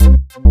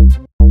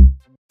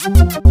What's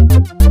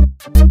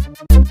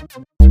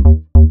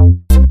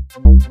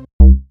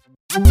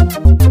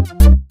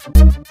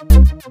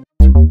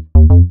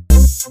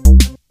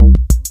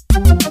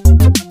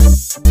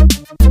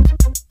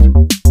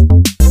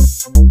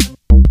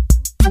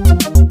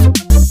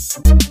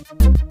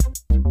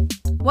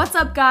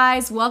up,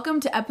 guys?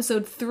 Welcome to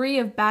episode 3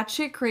 of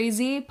Batshit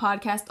Crazy,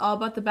 podcast all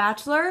about The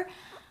Bachelor.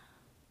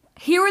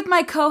 Here with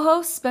my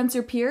co-host,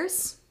 Spencer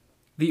Pierce.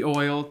 The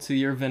oil to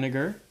your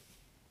vinegar.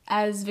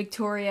 As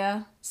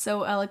Victoria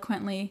so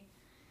eloquently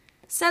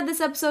said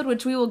this episode,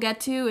 which we will get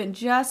to in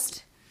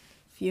just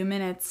a few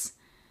minutes.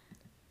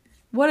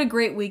 What a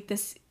great week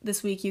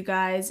this week, you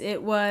guys.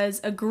 It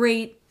was a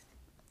great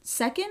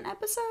second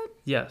episode?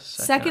 Yes.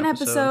 Second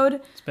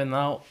episode. It's been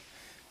out.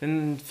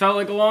 Felt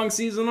like a long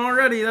season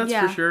already, that's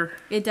for sure.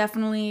 It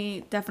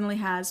definitely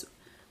has.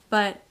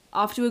 But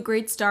off to a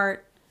great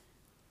start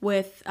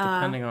with...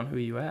 Depending on who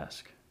you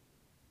ask.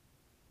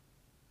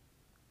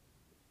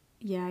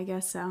 Yeah, I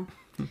guess so.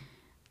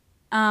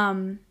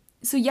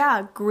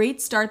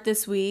 Great start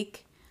this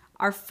week.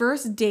 Our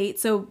first date.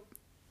 So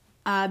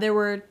there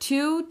were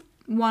 2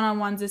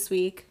 one-on-ones this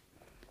week.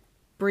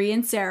 Bri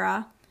and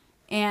Sarah.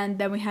 And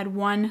then we had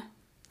one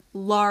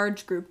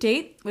large group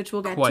date, which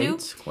we'll get to.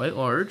 Quite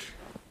large.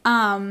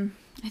 I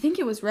think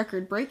it was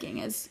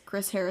record-breaking, as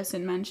Chris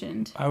Harrison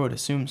mentioned. I would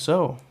assume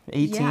so.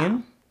 18?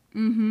 Yeah.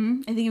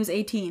 I think it was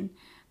 18.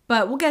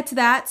 But we'll get to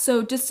that.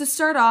 So just to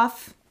start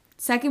off,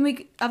 second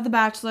week of The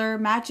Bachelor,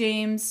 Matt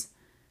James,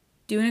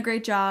 doing a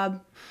great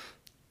job.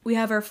 We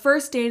have our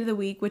first date of the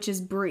week, which is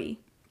Bri.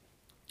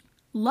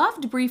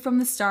 Loved Bri from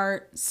the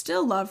start.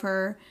 Still love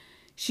her.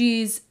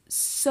 She's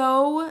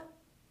so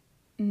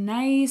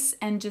nice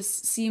and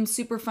just seems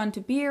super fun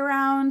to be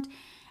around.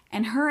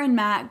 And her and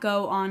Matt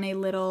go on a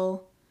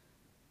little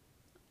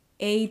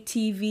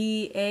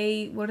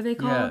ATV, what are they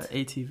called?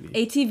 Yeah, ATV.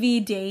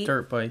 ATV date.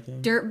 Dirt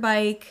biking. Dirt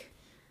bike.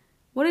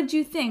 What did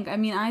you think? I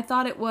mean, I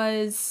thought it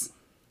was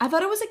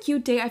a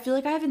cute date. I feel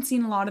like I haven't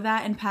seen a lot of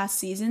that in past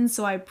seasons,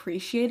 so I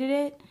appreciated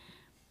it.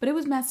 But it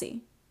was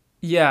messy.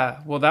 Yeah,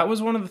 well, that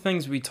was one of the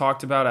things we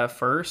talked about at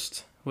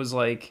first, was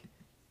like,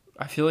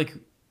 I feel like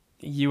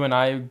you and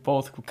I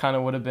both kind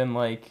of would have been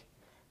like,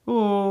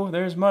 ooh,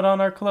 there's mud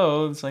on our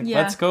clothes. Like,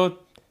 let's go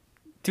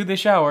to the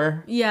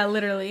shower. Yeah,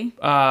 literally.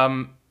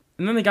 And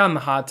then they got in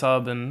the hot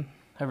tub and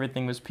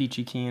everything was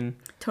peachy keen.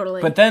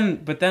 Totally. But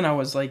then I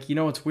was like, you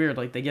know what's weird?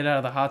 Like, they get out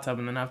of the hot tub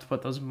and then have to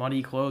put those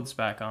muddy clothes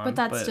back on. But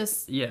that's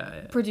just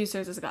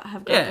producers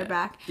have got their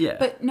back. Yeah.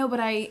 But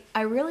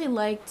I really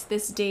liked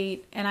this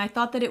date, and I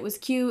thought that it was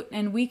cute,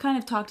 and we kind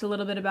of talked a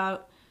little bit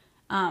about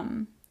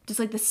just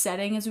like the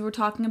setting as we were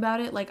talking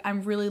about it. Like,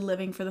 I'm really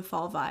living for the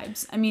fall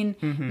vibes. I mean,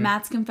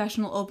 Matt's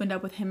confessional opened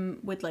up with him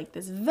with like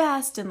this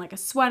vest and like a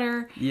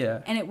sweater.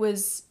 Yeah. And it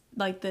was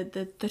like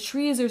the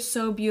trees are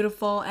so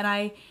beautiful, and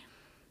I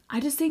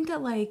just think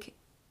that like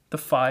the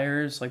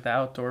fires, like the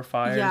outdoor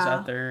fires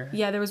out there.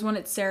 Yeah, there was one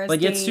at Sarah's like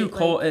date, it's too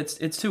cold.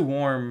 It's too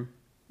warm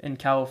in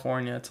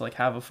California to like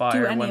have a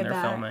fire when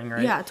they're filming,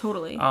 right? Yeah,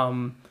 totally.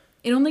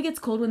 It only gets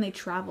cold when they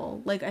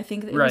travel. Like, I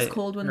think it was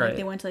cold when like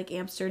they went to like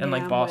Amsterdam and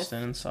like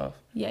Boston and stuff.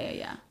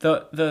 Yeah.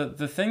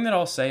 The thing that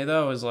I'll say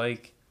though is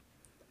like,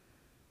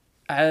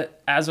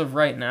 as of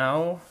right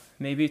now,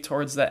 maybe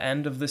towards the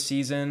end of the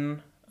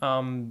season,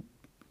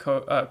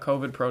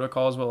 COVID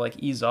protocols will like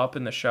ease up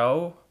in the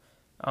show,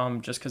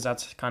 just because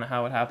that's kind of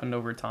how it happened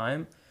over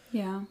time.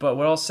 Yeah. But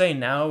what I'll say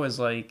now is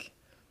like,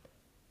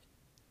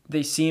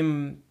 it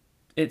seems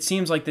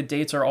like the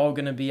dates are all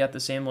going to be at the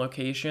same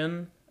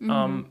location.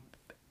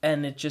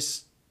 And it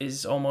just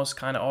is almost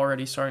kind of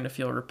already starting to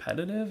feel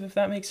repetitive, if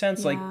that makes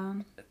sense. Yeah. Like,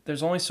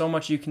 there's only so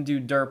much you can do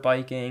dirt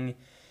biking.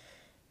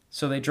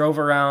 So they drove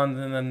around,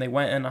 and then they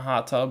went in a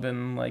hot tub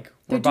and like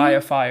were by a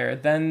fire.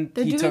 Then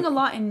they're doing a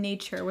lot in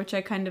nature, which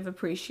I kind of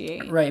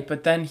appreciate. Right,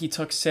 but then he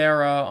took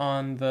Sarah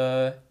on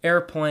the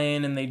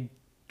airplane, and they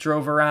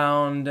drove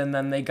around, and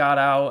then they got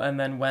out, and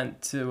then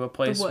went to a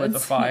place with a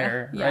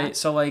fire. Yeah. Right,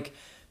 so like,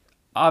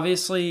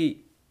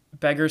 obviously,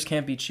 beggars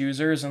can't be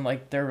choosers, and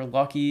like they're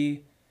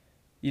lucky.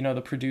 You know,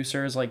 the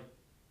producers, like,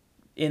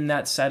 in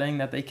that setting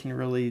that they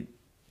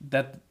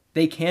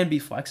can be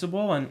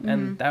flexible,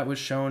 and that was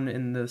shown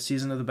in the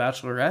season of The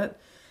Bachelorette.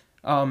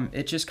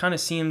 It just kind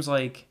of seems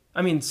like,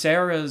 I mean,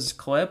 Sarah's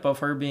clip of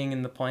her being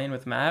in the plane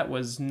with Matt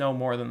was no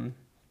more than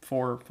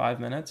 4 or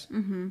 5 minutes.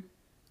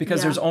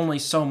 Because there's only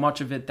so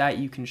much of it that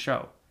you can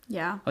show.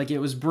 Yeah. Like, it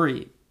was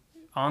Bri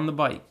on the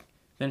bike.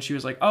 Then she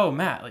was like, oh,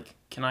 Matt, like,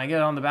 can I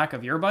get on the back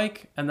of your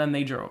bike? And then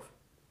they drove.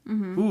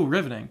 Ooh,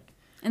 riveting.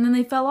 And then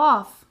they fell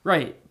off.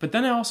 Right, but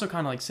then it also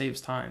kind of like saves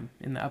time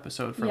in the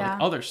episode for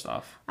like other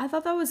stuff. I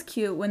thought that was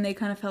cute when they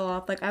kind of fell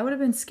off. Like, I would have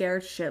been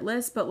scared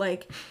shitless, but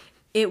like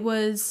it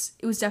was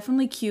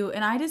definitely cute,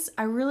 and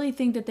I really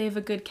think that they have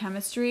a good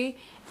chemistry.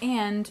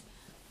 And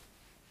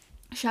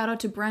shout out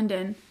to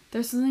Brendan.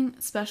 There's something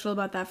special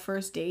about that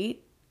first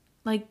date,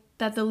 like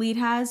that the lead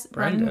has.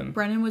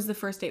 Brendan was the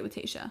first date with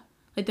Tayshia,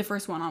 like the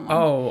first one-on-one.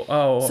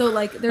 Oh. So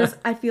like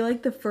I feel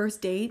like the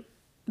first date,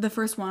 the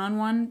first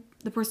one-on-one,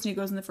 the person who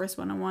goes in the first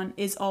one-on-one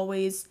is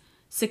always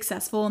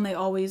successful, and they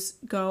always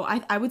go,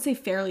 I would say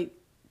fairly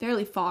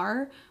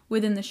far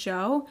within the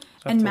show.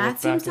 And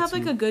Matt seems to have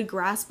like a good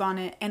grasp on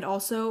it. And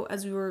also,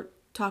 as we were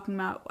talking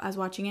about as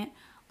watching it,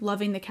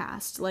 loving the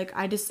cast. Like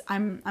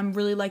I'm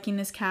really liking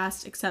this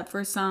cast, except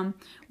for some,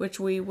 which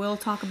we will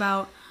talk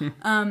about.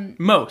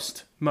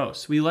 Most.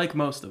 We like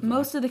most of them.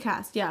 Most of the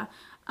cast, yeah.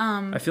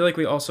 I feel like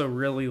we also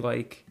really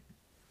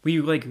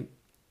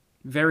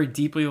very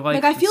deeply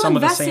like I feel some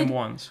invested, of the same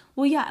ones.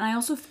 Well, yeah, and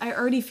I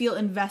already feel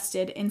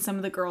invested in some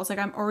of the girls. Like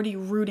I'm already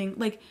rooting.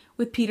 Like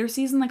with Peter's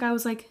season, like I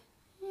was like,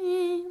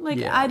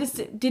 I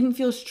just didn't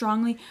feel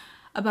strongly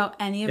about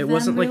any of them. It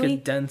wasn't really. like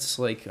a dense,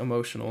 like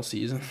emotional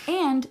season.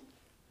 And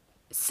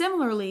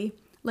similarly,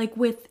 like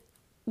with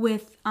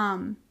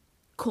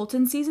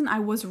Colton's season, I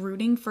was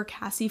rooting for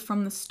Cassie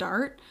from the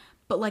start.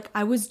 But, like,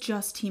 I was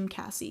just Team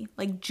Cassie.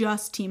 Like,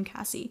 just Team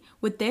Cassie.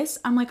 With this,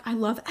 I'm like, I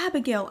love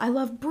Abigail. I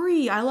love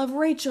Bree. I love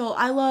Rachel.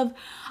 I love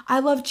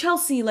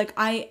Chelsea. Like,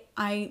 I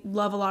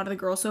love a lot of the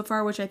girls so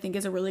far, which I think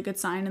is a really good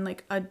sign and,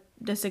 like,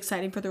 just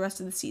exciting for the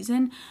rest of the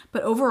season.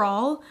 But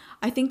overall,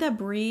 I think that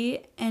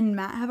Bree and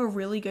Matt have a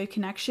really good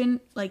connection.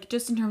 Like,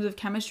 just in terms of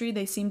chemistry,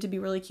 they seem to be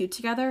really cute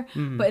together.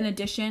 Mm-hmm. But in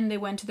addition, they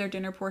went to their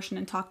dinner portion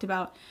and talked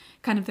about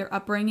kind of their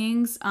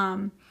upbringings.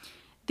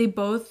 They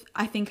both,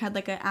 I think, had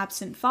like an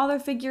absent father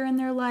figure in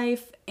their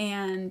life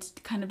and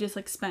kind of just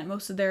like spent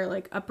most of their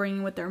like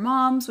upbringing with their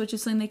moms, which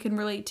is something they can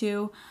relate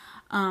to.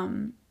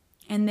 And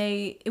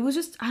it was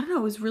just, I don't know,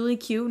 it was really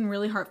cute and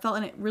really heartfelt,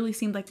 and it really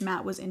seemed like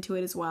Matt was into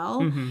it as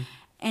well. Mm-hmm.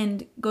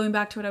 And going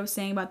back to what I was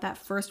saying about that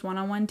first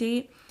one-on-one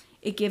date,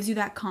 it gives you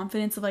that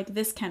confidence of like,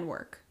 this can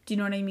work. Do you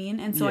know what I mean?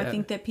 And so I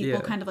think that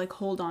people kind of like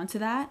hold on to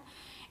that.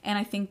 And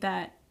I think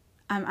that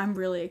I'm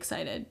really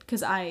excited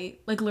because I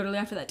like literally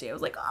after that day, I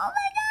was like, oh my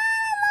God.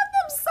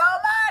 So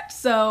much.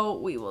 So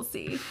we will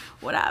see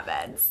what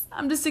happens.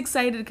 I'm just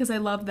excited because I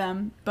love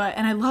them,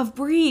 and I love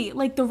Bree.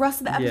 Like the rest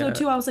of the episode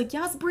too, I was like,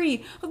 yes,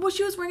 Bree. Look what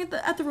she was wearing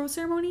at the rose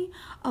ceremony,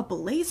 a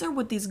blazer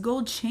with these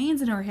gold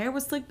chains, and her hair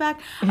was slicked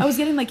back. I was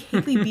getting like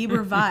Hailey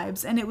Bieber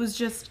vibes, and it was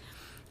just,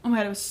 oh my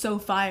God, it was so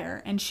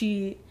fire. And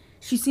she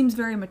seems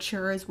very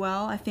mature as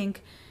well. I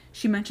think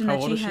she mentioned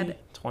that she had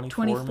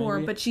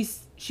 24, but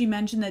she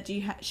mentioned that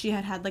she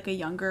had like a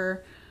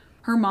younger.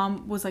 Her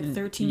mom was like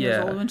 13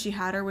 years old when she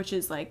had her, which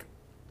is like,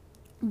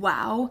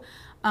 wow.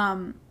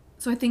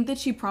 So I think that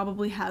she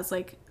probably has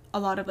like a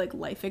lot of like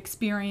life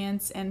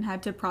experience and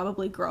had to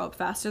probably grow up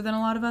faster than a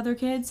lot of other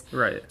kids.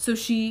 Right. So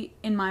she,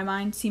 in my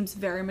mind, seems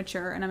very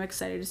mature, and I'm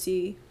excited to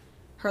see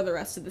her the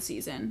rest of the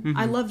season. Mm-hmm.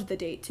 I loved the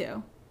date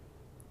too.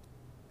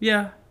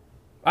 Yeah.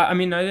 I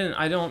mean,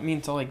 I don't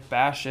mean to like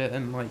bash it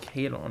and like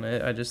hate on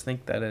it. I just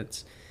think that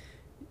it's,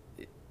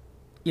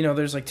 you know,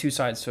 there's like two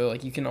sides to it.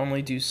 Like you can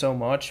only do so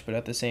much, but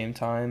at the same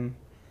time,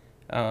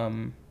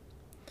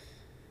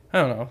 I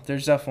don't know.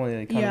 There's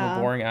definitely kind of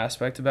a boring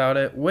aspect about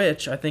it,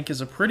 which I think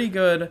is a pretty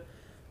good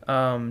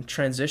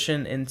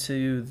transition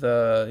into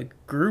the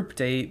group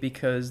date,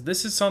 because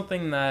this is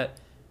something that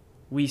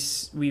we've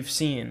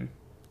seen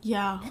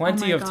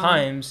plenty of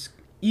times.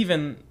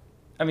 Even,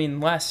 I mean,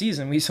 last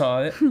season we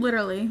saw it.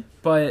 Literally.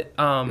 But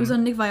it was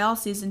on Nick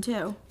Viall's season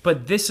too.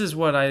 But this is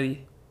what I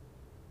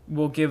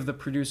will give the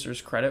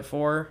producers credit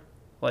for.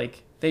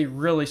 Like, they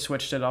really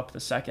switched it up the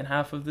second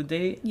half of the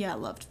date. Yeah, I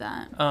loved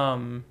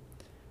that.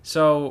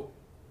 So,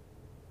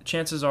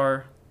 chances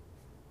are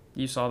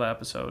you saw the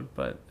episode,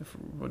 but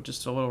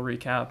just a little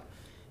recap.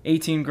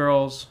 18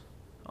 girls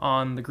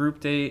on the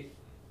group date,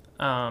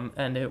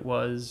 and it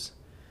was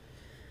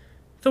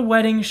the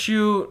wedding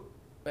shoot.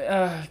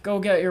 Go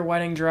get your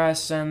wedding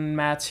dress, and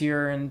Matt's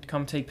here, and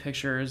come take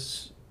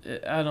pictures.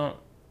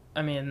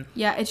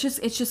 Yeah, it's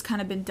just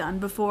kind of been done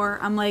before.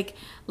 I'm like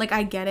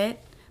I get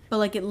it, but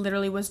like it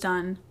literally was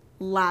done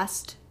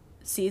last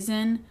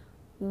season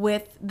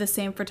with the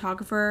same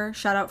photographer.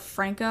 Shout out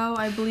Franco,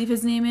 I believe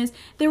his name is.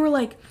 They were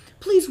like,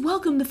 please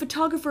welcome the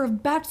photographer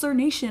of Bachelor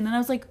Nation. And I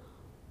was like,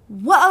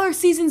 what other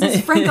seasons is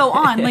Franco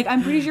on? Like,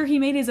 I'm pretty sure he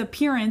made his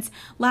appearance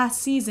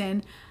last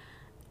season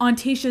on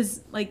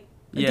Tayshia's, like,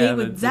 date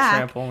with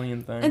Zach. The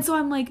trampoline thing. And so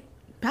I'm like,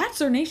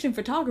 Bachelor Nation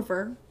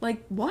photographer?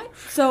 Like, what?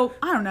 So,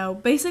 I don't know.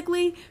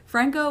 Basically,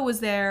 Franco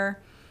was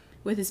there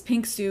with his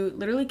pink suit,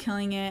 literally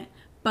killing it.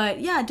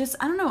 But yeah, just,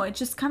 I don't know, it's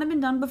just kind of been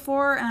done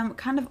before, and I'm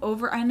kind of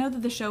over. I know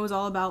that the show is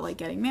all about like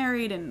getting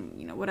married and,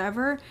 you know,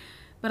 whatever,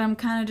 but I'm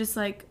kind of just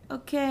like,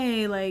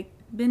 okay, like,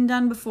 been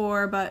done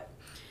before. But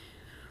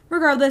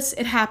regardless,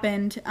 it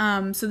happened.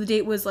 So the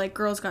date was like,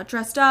 girls got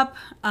dressed up,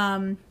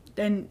 and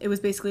it was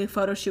basically a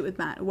photo shoot with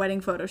Matt, a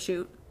wedding photo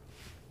shoot.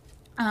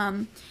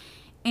 And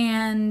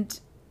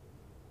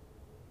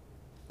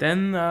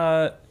then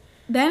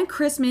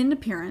Chris made an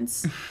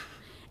appearance.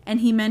 And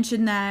he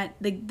mentioned that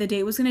the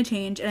date was going to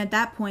change. And at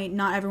that point,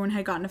 not everyone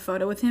had gotten a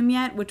photo with him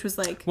yet, which was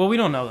like... Well, we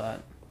don't know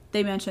that.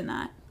 They mentioned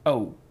that.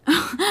 Oh.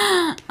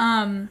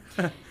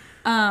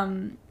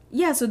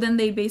 Yeah, so then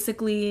they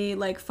basically,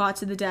 like, fought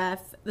to the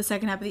death. The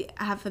second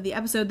half of the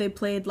episode, they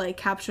played, like,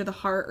 Capture the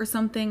Heart or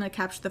something. Like,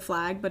 Capture the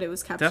Flag, but it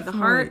was Capture the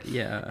Heart.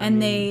 Yeah. And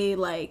they,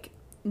 like,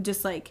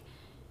 just, like...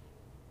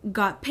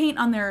 got paint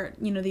on their,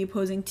 the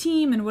opposing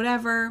team and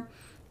whatever.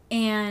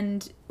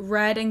 And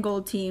red and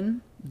gold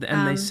team.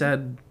 And they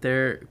said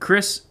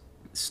Chris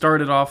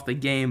started off the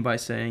game by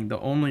saying the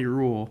only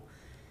rule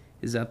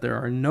is that there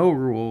are no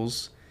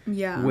rules.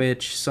 Yeah.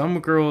 Which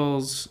some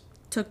girls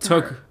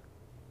took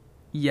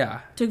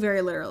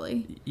very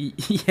literally.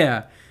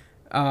 Yeah.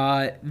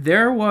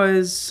 There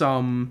were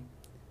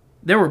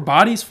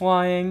bodies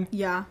flying.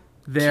 Yeah.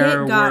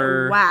 Kit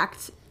got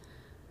whacked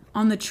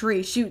on the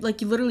tree. She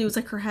literally was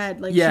her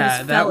head. She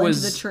just fell into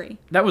the tree.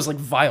 That was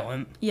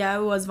violent. Yeah,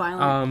 it was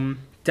violent.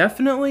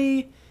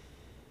 Definitely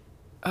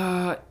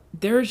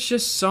there's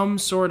just some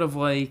sort of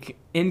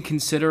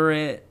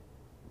inconsiderate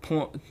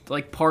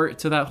part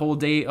to that whole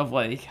date of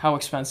how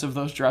expensive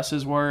those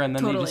dresses were, and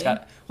then they just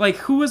got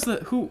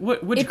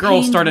which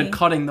girl started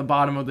cutting the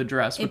bottom of the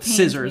dress with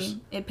scissors.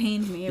 It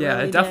pained me. It yeah,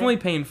 really definitely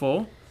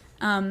painful.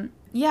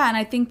 Yeah, and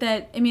I think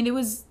that it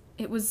was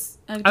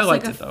I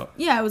liked it though.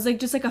 Yeah, it was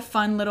just a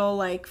fun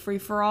little free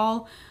for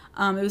all.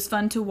 It was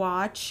fun to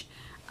watch.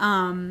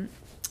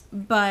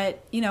 But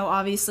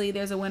obviously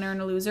there's a winner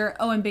and a loser.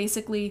 Oh, and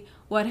basically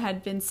what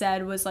had been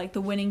said was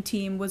the winning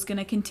team was going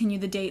to continue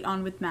the date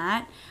on with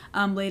Matt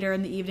later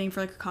in the evening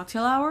for a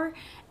cocktail hour,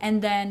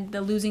 and then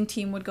the losing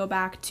team would go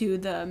back to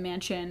the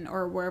mansion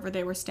or wherever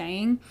they were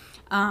staying.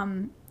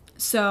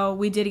 So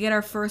we did get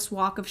our first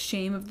walk of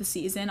shame of the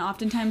season.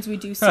 Oftentimes we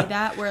do see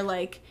that where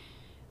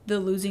the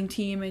losing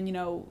team and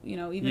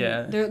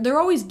even there are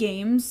always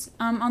games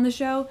on the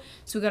show.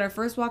 So we got our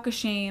first walk of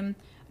shame.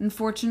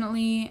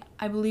 Unfortunately,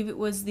 I believe it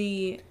was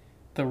the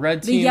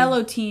red team. The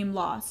yellow team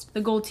lost.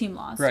 The gold team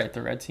lost. Right,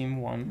 the red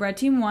team won. Red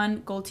team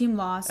won, gold team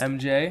lost.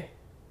 MJ.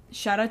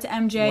 Shout out to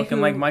MJ.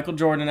 Looking like Michael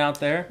Jordan out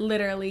there.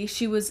 Literally,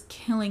 she was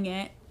killing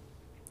it.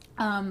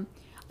 I've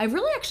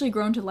really actually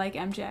grown to like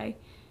MJ.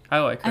 I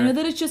like her. I know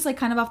that it's just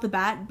kind of off the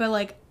bat,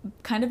 but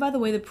kind of by the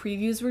way the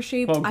previews were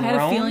shaped, I had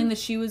a feeling that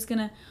she was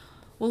gonna.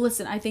 Well,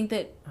 listen, I think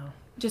that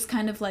just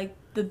kind of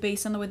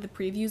based on the way the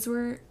previews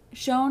were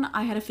shown,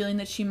 I had a feeling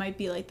that she might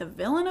be the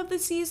villain of the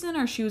season,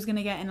 or she was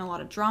gonna get in a lot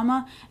of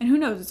drama. And who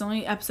knows? It's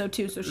only episode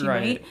 2, so she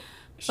might.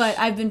 But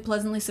I've been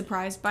pleasantly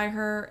surprised by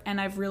her, and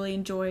I've really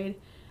enjoyed.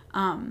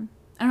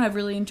 I've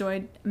really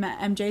enjoyed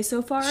MJ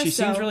so far. She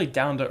seems really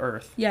down to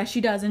earth. Yeah,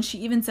 she does. And she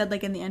even said,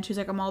 in the end, she's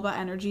I'm all about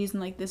energies,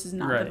 and, this is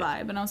not the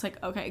vibe. And I was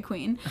okay,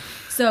 queen.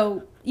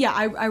 So, yeah,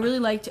 I really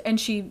liked, and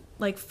she,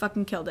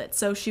 fucking killed it.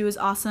 So she was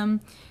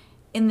awesome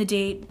in the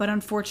date, but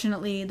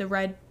unfortunately, the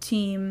red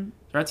team...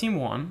 The red team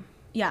won.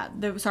 Yeah,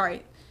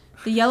 the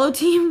yellow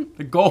team...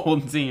 The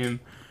gold team.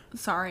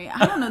 Sorry,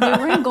 I don't know. They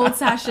were wearing gold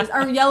sashes,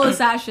 or yellow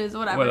sashes,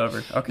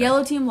 whatever. Okay.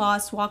 Yellow team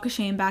lost, walk of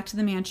shame, back to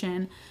the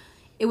mansion.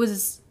 It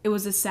was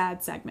a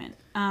sad segment.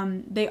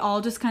 They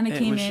all just kind of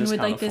came in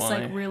with this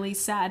really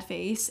sad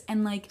face,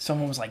 and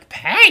someone was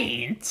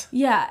paint.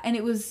 Yeah, and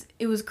it was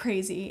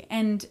crazy.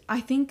 And I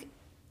think,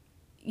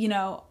 I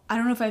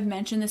don't know if I've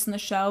mentioned this in the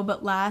show,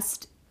 but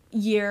last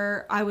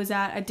year I was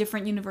at a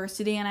different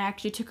university, and I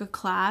actually took a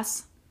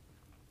class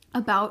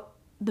about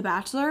The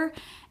Bachelor.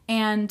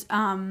 And,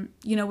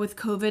 with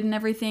COVID and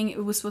everything,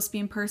 it was supposed to be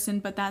in person,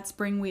 but that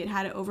spring we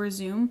had it over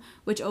Zoom,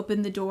 which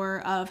opened the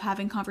door of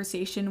having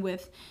conversation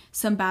with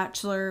some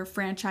Bachelor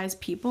franchise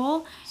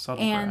people.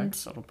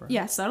 Subtle brag.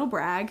 Yeah, subtle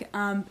brag.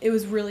 It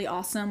was really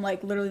awesome.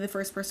 Literally the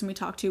first person we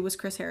talked to was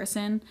Chris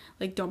Harrison.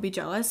 Don't be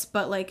jealous.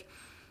 But,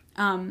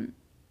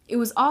 it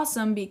was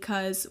awesome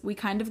because we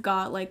kind of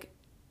got,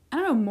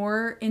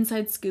 more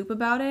inside scoop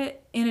about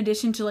it, in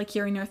addition to,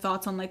 hearing their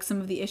thoughts on,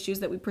 some of the issues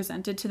that we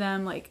presented to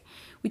them.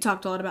 We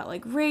talked a lot about,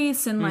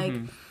 race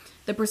and,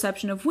 the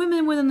perception of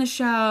women within the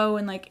show.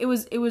 And, it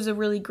was a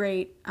really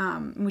great,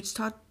 we just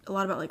talked a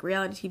lot about,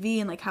 reality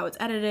TV and, how it's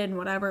edited and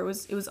whatever. It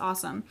was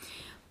awesome.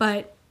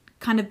 But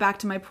kind of back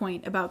to my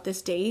point about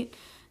this date,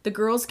 the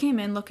girls came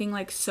in looking,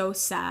 so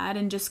sad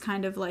and just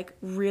kind of,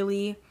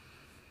 really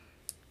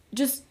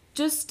just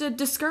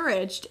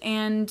discouraged.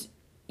 And...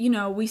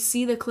 we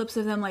see the clips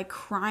of them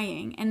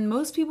crying, and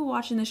most people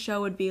watching the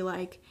show would be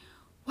why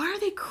are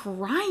they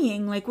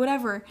crying?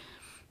 Whatever.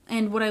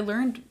 And what I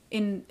learned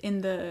in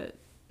the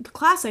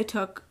class I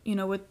took,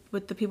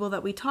 with the people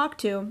that we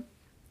talked to,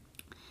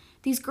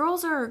 these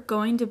girls are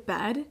going to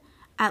bed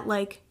at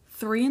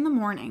 3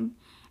 a.m,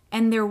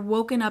 and they're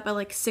woken up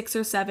at 6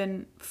 or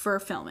 7 for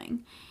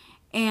filming.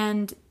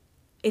 And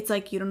it's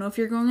you don't know if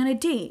you're going on a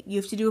date.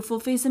 You have to do a full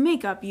face of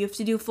makeup. You have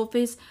to do a full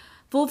face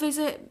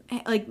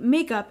of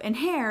makeup and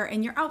hair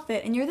and your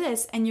outfit and you're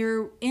this, and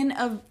you're in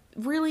a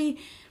really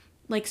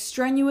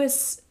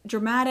strenuous,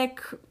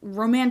 dramatic,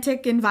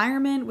 romantic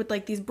environment with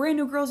these brand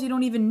new girls you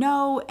don't even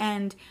know,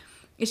 and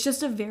it's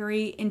just a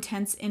very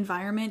intense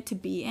environment to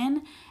be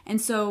in.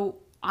 And so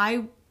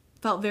I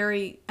felt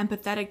very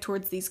empathetic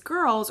towards these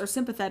girls, or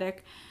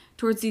sympathetic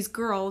towards these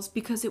girls,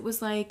 because it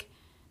was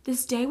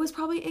this day was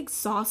probably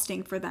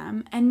exhausting for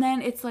them. And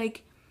then it's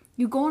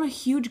you go on a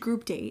huge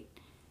group date,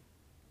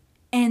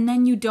 and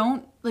then you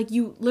don't,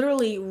 you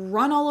literally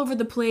run all over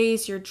the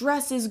place, your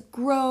dress is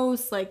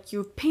gross,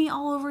 you paint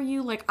all over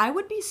you. I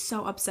would be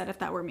so upset if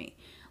that were me.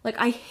 Like,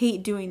 I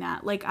hate doing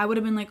that. Like, I would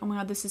have been like, oh my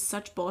God, this is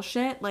such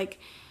bullshit. Like,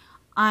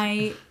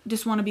 I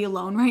just want to be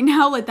alone right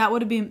now. Like, that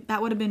would have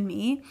been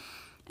me.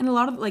 And a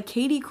lot of, like,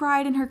 Katie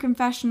cried in her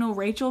confessional.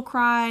 Rachel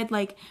cried.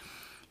 Like,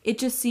 it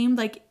just seemed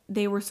like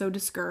they were so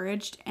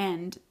discouraged,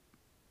 and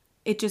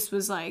it just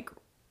was, like,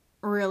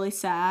 really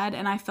sad.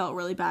 And I felt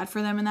really bad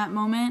for them in that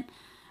moment.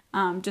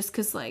 Just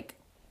because, like,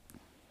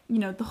 you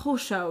know, the whole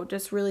show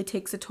just really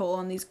takes a toll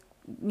on these,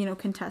 you know,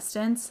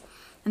 contestants.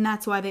 And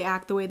that's why they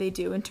act the way they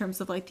do in terms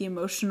of, like, the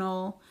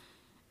emotional,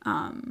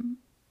 you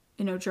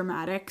know,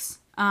 dramatics.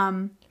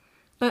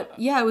 But,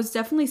 yeah, it was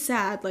definitely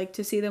sad, like,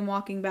 to see them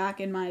walking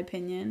back, in my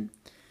opinion.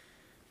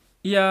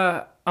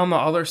 Yeah, on the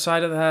other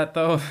side of that,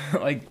 though,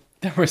 like,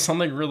 there was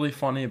something really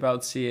funny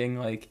about seeing,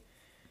 like,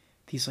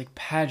 these, like,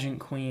 pageant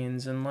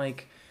queens and,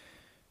 like,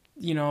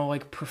 you know,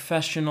 like,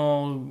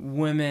 professional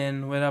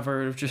women,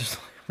 whatever, just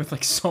with,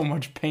 like, so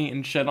much paint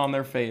and shit on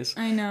their face.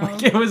 I know.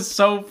 Like, it was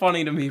so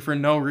funny to me for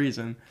no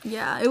reason.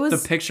 Yeah, it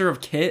was... The picture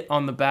of Kit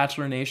on the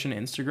Bachelor Nation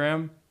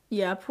Instagram.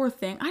 Yeah, poor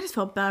thing. I just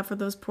felt bad for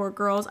those poor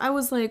girls. I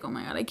was like, oh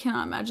my God, I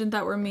cannot imagine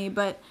that were me.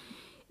 But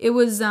it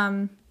was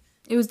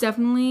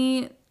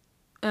definitely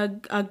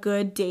a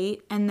good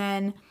date. And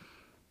then,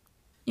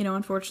 you know,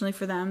 unfortunately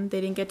for them,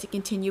 they didn't get to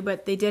continue.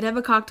 But they did have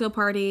a cocktail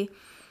party.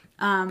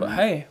 But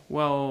hey,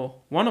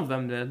 well, one of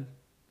them did.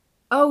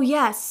 Oh,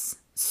 yes.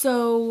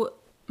 So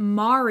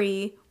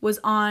Mari was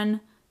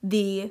on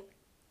the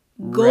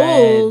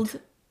gold...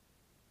 Red.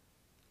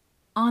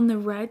 On the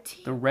red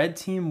team? The red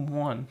team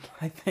won,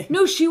 I think.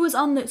 No, she was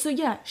on the... So,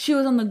 yeah, she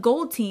was on the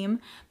gold team,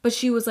 but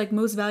she was, like,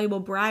 most valuable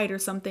bride or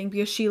something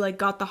because she, like,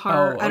 got the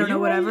heart. I don't know,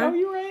 whatever. Right? Are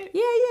you right?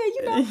 Yeah,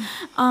 you know.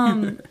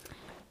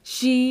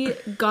 She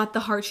got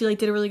the heart. She, like,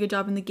 did a really good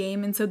job in the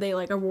game, and so they,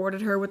 like,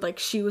 awarded her with, like,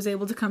 she was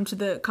able to come to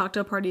the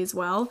cocktail party as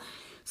well.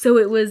 So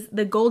it was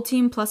the gold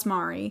team plus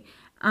Mari.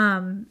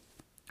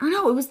 Or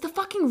no, it was the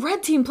fucking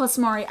red team plus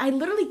Mari. I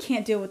literally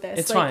can't deal with this.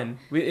 It's like, fine.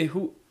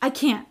 I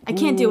can't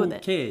deal with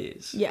it.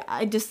 Cares? Yeah,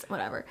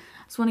 whatever.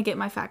 I just want to get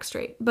my facts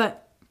straight.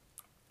 But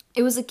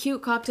it was a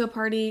cute cocktail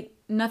party.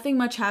 Nothing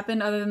much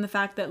happened other than the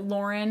fact that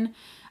Lauren,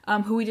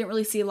 who we didn't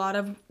really see a lot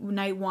of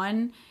night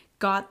one,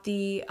 got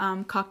the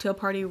cocktail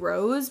party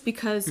rose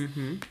because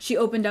she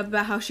opened up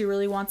about how she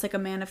really wants, like, a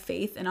man of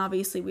faith. And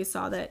obviously we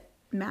saw that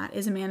Matt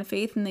is a man of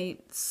faith, and they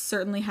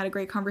certainly had a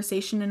great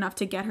conversation enough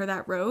to get her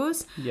that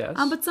rose. Yes.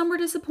 But some were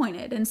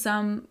disappointed, and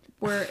some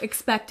were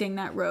expecting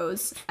that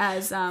rose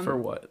as for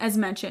what? As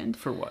mentioned.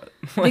 For what?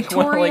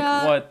 Victoria.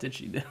 Like, what did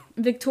she do?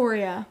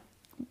 Victoria.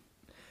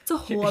 It's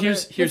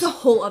a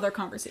whole other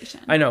conversation.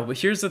 I know, but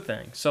here's the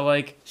thing. So,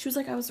 like, she was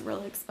like, I was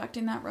really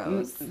expecting that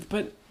rose.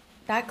 But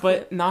that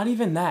clip. But not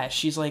even that.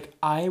 She's like,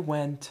 I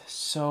went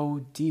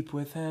so deep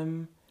with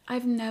him.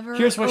 I've never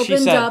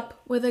opened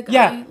up with a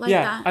guy like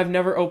that. I've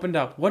never opened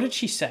up. What did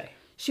she say?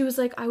 She was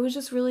like, I was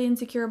just really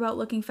insecure about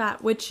looking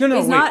fat, which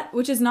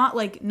is not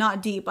like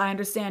not deep. I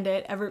understand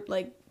it.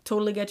 Like,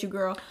 totally get you,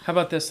 girl. How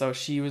about this though?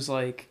 She was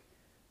like,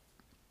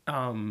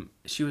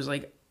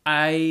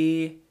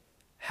 I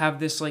have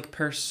this, like,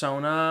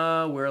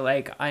 persona where,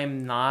 like,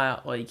 I'm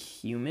not, like,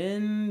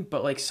 human,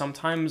 but, like,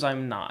 sometimes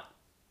I'm not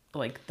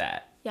like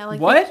that. Yeah,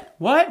 like what?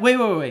 What? Wait.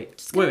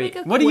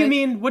 What do you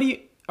mean?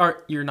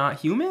 You're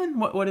not human?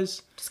 What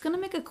is... Just gonna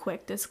make a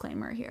quick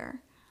disclaimer here.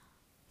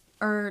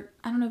 Or,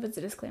 I don't know if it's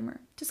a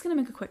disclaimer. Just gonna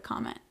make a quick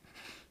comment.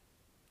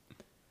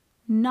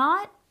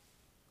 Not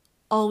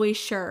always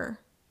sure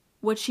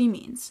what she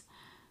means.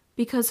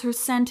 Because her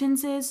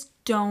sentences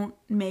don't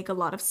make a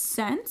lot of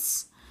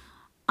sense.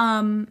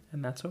 And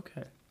that's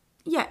okay.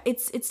 Yeah,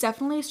 it's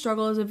definitely a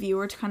struggle as a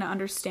viewer to kind of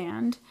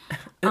understand.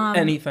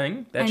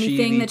 Anything that she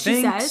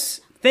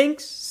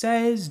thinks,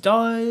 says,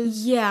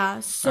 does. Yeah,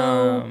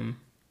 so...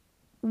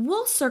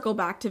 We'll circle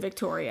back to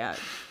Victoria.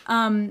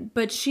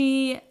 But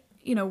she,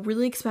 you know,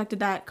 really expected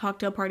that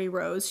cocktail party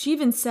rose. She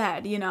even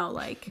said, you know,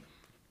 like,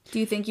 do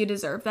you think you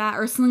deserve that?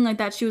 Or something like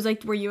that. She was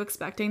like, were you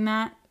expecting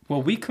that?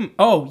 Well,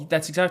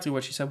 that's exactly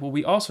what she said. Well,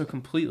 we also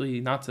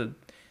completely, not to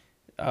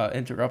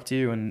interrupt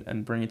you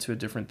and bring it to a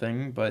different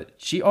thing, but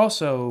she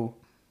also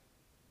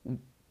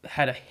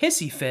had a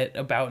hissy fit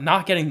about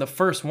not getting the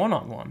first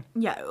one-on-one.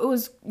 Yeah, it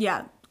was,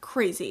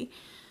 crazy.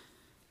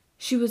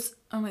 She was,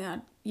 oh my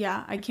God.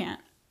 Yeah, I can't.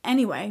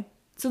 Anyway,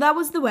 so that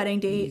was the wedding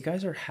date. You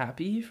guys are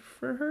happy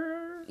for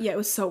her? Yeah, it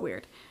was so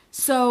weird.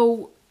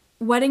 So,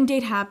 wedding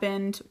date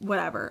happened,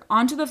 whatever.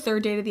 On to the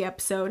third date of the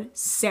episode,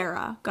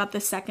 Sarah got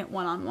the second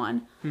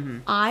one-on-one. Mm-hmm.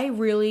 I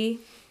really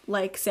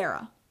like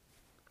Sarah.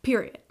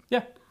 Period.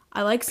 Yeah.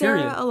 I like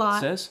Sarah a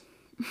lot. Sis.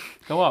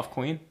 Go off,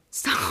 queen.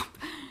 Stop.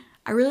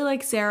 I really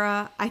like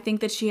Sarah. I think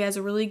that she has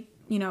a really,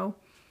 you know,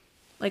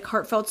 like,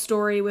 heartfelt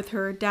story with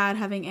her dad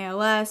having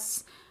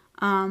ALS.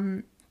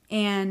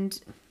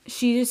 And...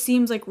 she just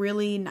seems like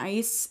really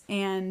nice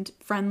and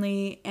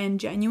friendly and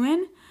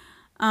genuine.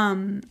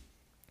 And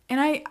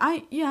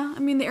I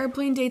mean, the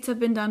airplane dates have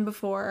been done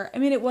before. I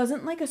mean, it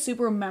wasn't like a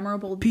super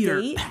memorable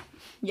date.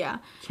 Yeah.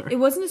 Sorry. It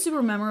wasn't a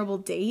super memorable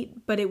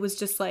date, but it was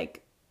just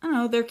like, I don't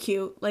know, they're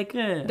cute. Like,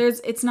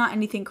 it's not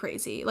anything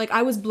crazy. Like,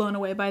 I was blown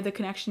away by the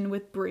connection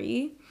with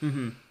Brie.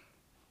 Mm-hmm.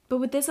 But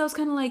with this, I was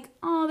kind of like,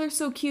 oh, they're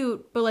so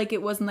cute. But like,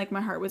 it wasn't like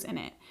my heart was in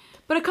it.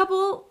 But a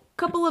couple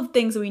of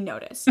things that we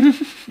noticed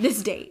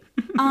this date.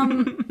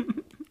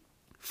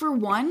 For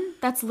one,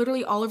 that's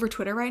literally all over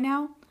Twitter right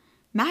now.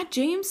 Matt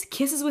James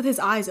kisses with his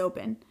eyes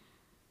open.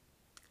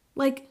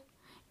 Like,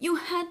 you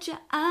had your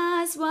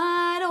eyes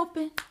wide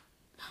open.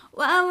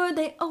 Why were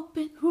they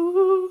open?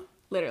 Ooh.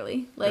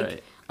 Literally. Like,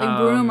 right. Like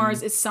Bruno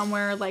Mars is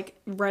somewhere, like,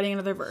 writing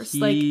another verse.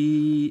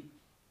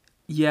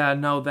 Yeah,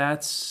 no,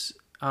 that's...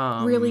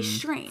 really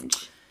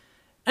strange.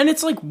 And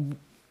it's like...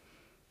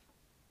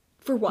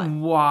 For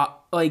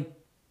what? Like...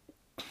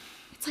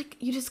 It's like,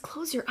 you just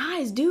close your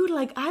eyes, dude.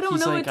 Like, I don't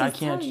know what to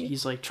tell you.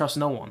 He's like, trust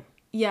no one.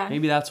 Yeah.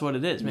 Maybe that's what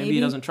it is. Maybe he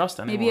doesn't trust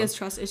anyone. Maybe he has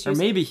trust issues. Or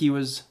maybe he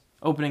was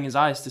opening his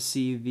eyes to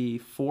see the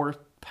 4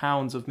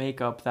 pounds of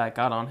makeup that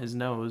got on his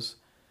nose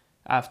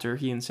after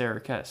he and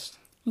Sarah kissed.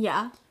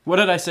 Yeah. What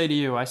did I say to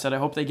you? I said, I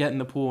hope they get in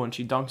the pool and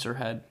she dunks her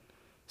head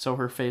so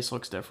her face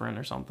looks different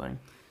or something.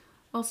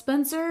 Well,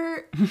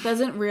 Spencer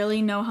doesn't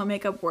really know how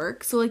makeup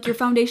works. So, like, your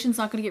foundation's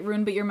not going to get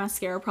ruined, but your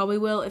mascara probably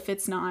will if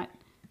it's not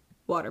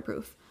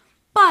waterproof.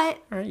 But,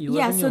 right,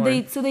 yeah, so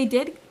they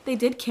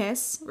did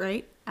kiss,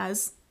 right?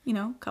 As, you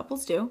know,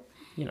 couples do.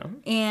 You know.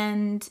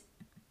 And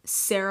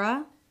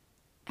Sarah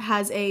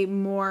has a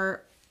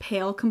more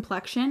pale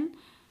complexion.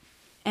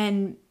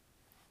 And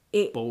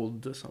it...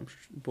 Bold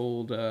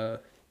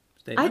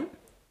statement.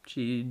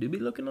 She do be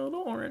looking a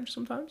little orange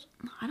sometimes.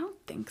 I don't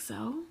think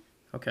so.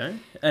 Okay.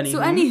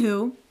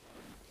 Anywho,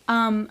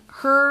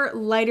 her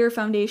lighter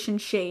foundation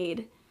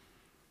shade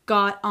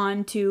got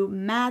onto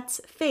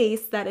Matt's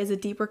face that is a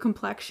deeper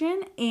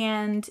complexion,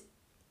 and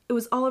it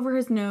was all over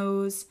his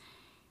nose,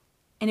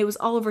 and it was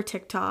all over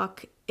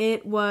TikTok.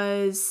 It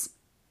was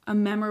a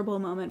memorable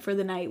moment for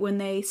the night when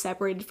they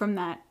separated from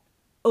that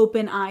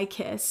open eye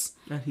kiss.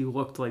 And he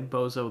looked like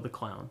Bozo the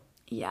Clown.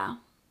 Yeah.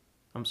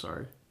 I'm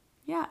sorry.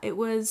 Yeah, it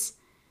was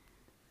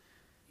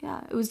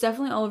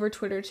definitely all over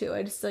Twitter too.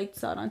 I just like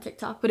saw it on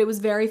TikTok, but it was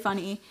very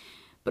funny.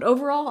 But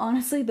overall,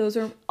 honestly, those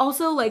are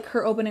also like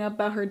her opening up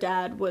about her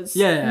dad was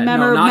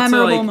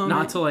memorable moment.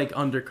 Not to like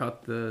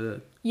undercut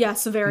the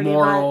severity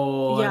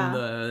moral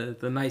and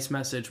the nice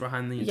message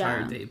behind the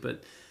entire date,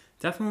 but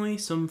definitely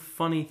some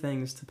funny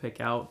things to pick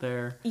out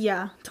there.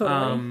 Yeah,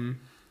 totally.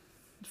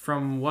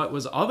 From what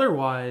was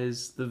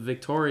otherwise the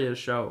Victoria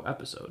show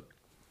episode.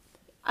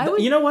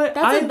 You know what?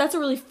 That's a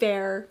really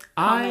fair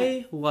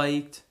comment. I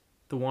liked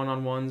the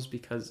one-on-ones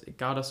because it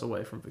got us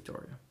away from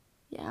Victoria.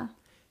 Yeah.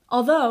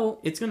 Although...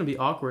 It's going to be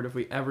awkward if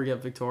we ever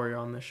get Victoria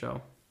on this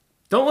show.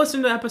 Don't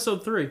listen to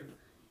episode 3.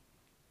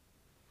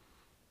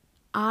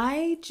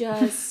 I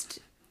just...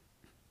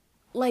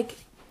 like...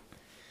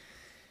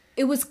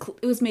 It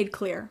was made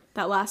clear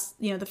that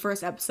the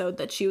first episode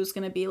that she was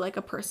going to be like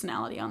a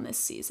personality on this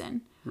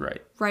season.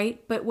 Right.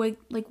 Right? But like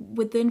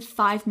within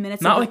 5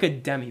 minutes... Not like a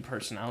Demi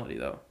personality,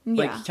 though. Yeah.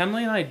 Like,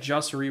 Kenley and I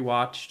just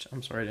rewatched...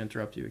 I'm sorry to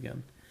interrupt you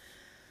again.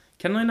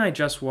 Kenley and I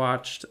just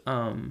watched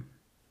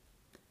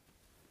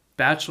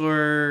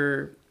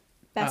Bachelor...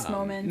 Best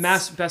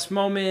moments. Best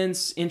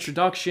moments,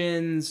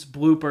 introductions,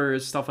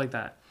 bloopers, stuff like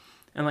that.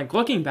 And like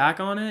looking back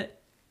on it,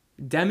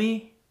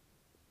 Demi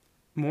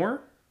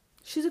Moore?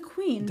 She's a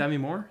queen. Demi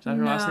Moore? Is that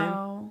her last name?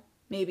 No.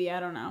 Maybe,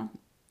 I don't know.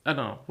 I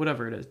don't know.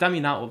 Whatever it is.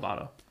 Demi Not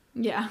Lovato.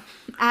 Yeah.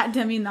 At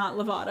Demi Not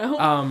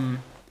Lovato.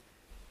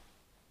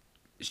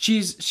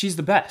 She's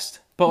the best.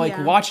 But like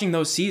watching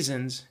those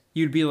seasons,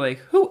 you'd be like,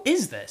 who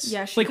is this?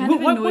 Yeah, she kind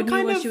of annoyed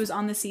me when she was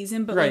on the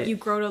season, but like you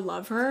grow to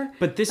love her.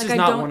 But this is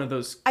not one of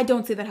those. I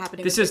don't see that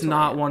happening. This is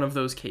not one of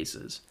those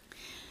cases.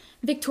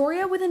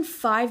 Victoria, within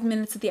 5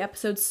 minutes of the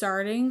episode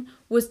starting,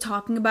 was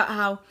talking about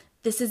how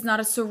this is not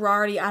a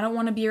sorority. I don't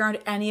want to be around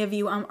any of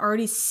you. I'm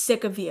already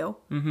sick of you.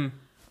 Mm-hmm.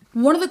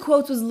 One of the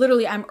quotes was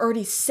literally, I'm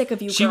already sick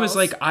of you girls. She was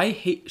like, I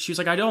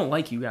don't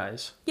like you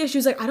guys. Yeah, she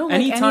was like, I don't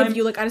like any of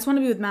you. Like, I just want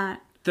to be with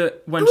Matt.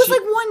 It was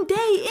like 1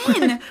 day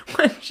in.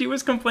 When she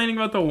was complaining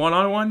about the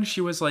one-on-one,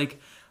 she was like,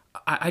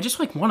 I just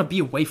like want to be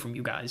away from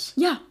you guys.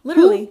 Yeah,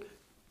 literally.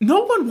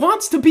 No one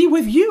wants to be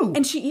with you.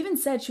 And she even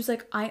said, she was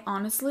like, I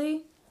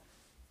honestly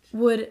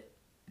would...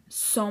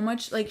 so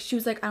much, like, she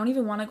was like, I don't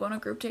even want to go on a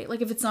group date.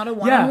 Like, if it's not a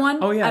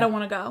one-on-one, I don't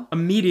want to go.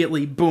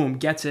 Immediately, boom,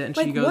 gets it. And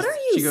like, she goes, what are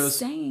you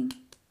saying?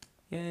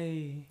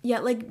 Yay. Yeah,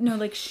 like, no,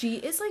 like, she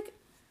is, like,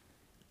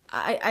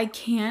 I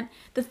can't.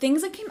 The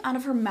things that came out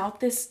of her mouth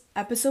this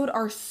episode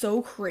are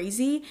so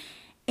crazy.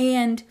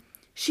 And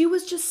she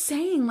was just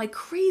saying, like,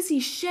 crazy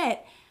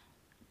shit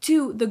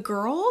to the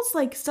girls,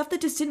 like, stuff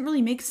that just didn't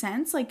really make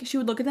sense. Like, she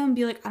would look at them and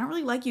be like, I don't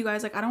really like you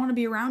guys. Like, I don't want to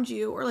be around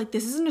you. Or, like,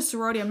 this isn't a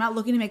sorority. I'm not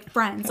looking to make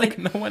friends. Like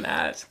no one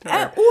asked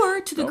her.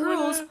 Or to the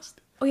girls.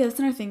 Oh, yeah, that's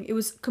another thing. It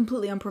was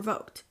completely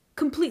unprovoked.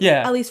 Completely.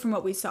 Yeah. At least from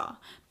what we saw.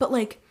 But,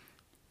 like,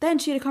 then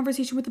she had a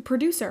conversation with the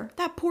producer.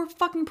 That poor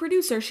fucking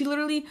producer. She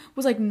literally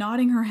was, like,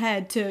 nodding her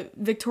head to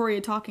Victoria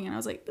talking. And I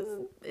was like, this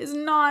is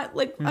not,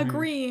 like,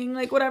 agreeing.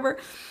 Like, whatever.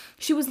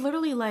 She was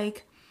literally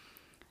like,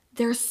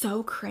 they're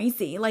so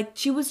crazy. Like,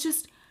 she was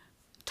just...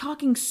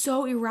 talking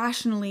so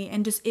irrationally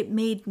and just it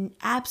made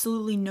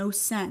absolutely no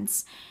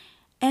sense.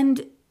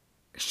 And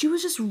she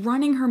was just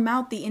running her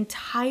mouth the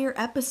entire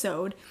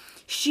episode.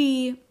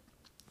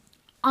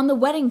 On the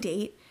wedding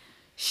date,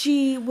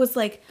 she was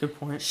like, good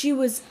point. She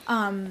was,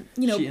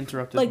 she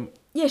interrupted. Like,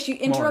 yeah, she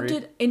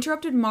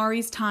interrupted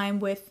Mari's time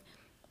with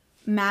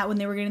Matt when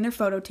they were getting their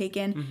photo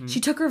taken. Mm-hmm. She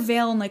took her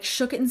veil and like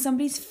shook it in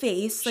somebody's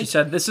face. Like, she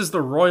said, "This is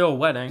the royal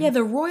wedding." Yeah,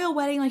 the royal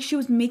wedding. Like, she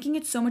was making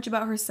it so much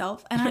about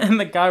herself, and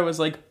the guy was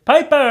like,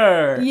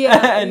 "Piper."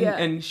 Yeah,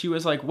 and she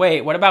was like,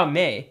 "Wait, what about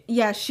me?"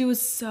 Yeah, she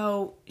was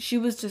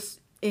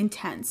just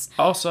intense.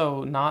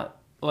 Also,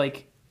 not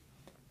like,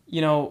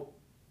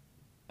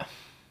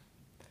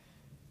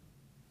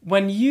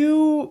 when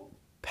you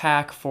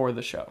pack for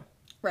the show,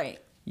 right?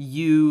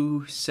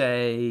 You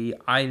say,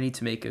 "I need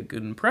to make a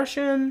good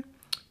impression.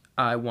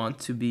 I want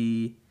to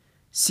be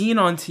seen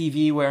on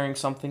TV wearing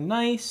something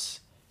nice."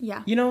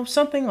 Yeah.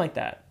 Something like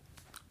that.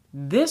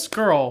 This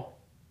girl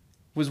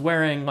was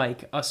wearing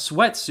like a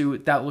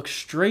sweatsuit that looked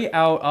straight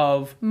out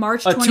of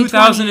March a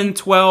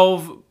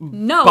 2012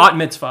 bat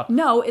mitzvah.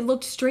 No, it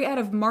looked straight out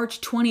of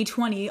March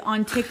 2020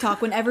 on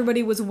TikTok when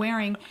everybody was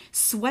wearing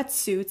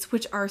sweatsuits,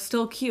 which are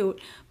still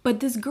cute. But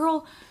this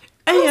girl...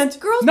 And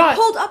girls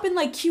pulled up in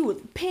like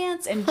cute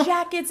pants and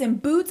jackets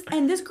and boots,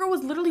 and this girl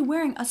was literally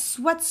wearing a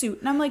sweatsuit,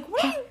 and I'm like,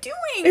 what are you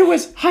doing? It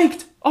was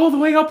hiked all the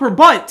way up her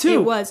butt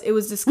too. It was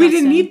disgusting. We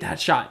didn't need that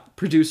shot,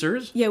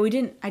 producers. Yeah,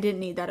 I didn't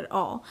need that at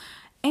all.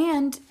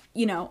 And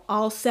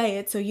I'll say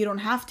it so you don't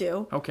have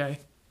to. Okay.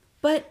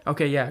 But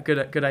okay, yeah, good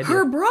idea.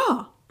 Her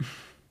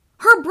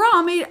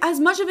bra made as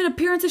much of an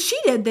appearance as she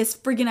did this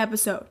freaking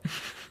episode.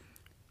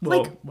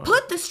 Whoa.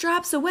 Put the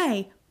straps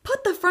away.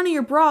 Put the front of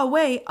your bra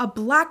away, a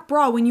black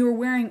bra, when you were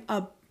wearing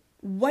a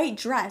white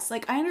dress.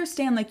 Like, I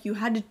understand, like, you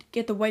had to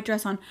get the white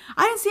dress on.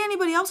 I didn't see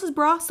anybody else's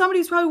bra.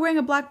 Somebody's probably wearing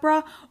a black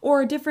bra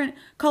or a different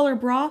color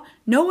bra.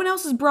 No one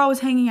else's bra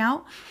was hanging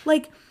out.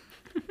 Like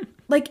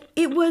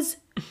it was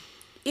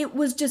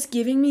just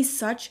giving me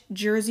such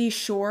Jersey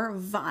Shore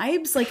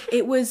vibes. Like,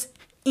 it was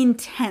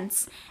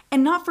intense.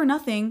 And not for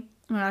nothing...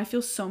 I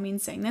feel so mean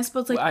saying this,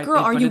 but it's like,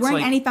 girl, are you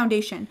wearing any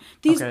foundation?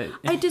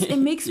 It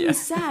makes me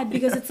sad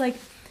because it's like...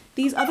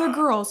 These other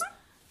girls,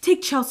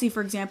 take Chelsea for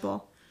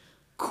example,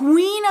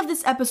 queen of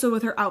this episode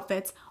with her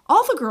outfits.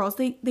 All the girls,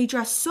 they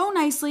dress so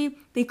nicely.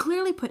 They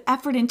clearly put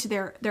effort into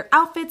their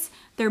outfits,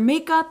 their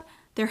makeup,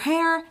 their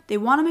hair. They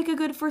want to make a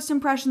good first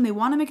impression. They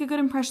want to make a good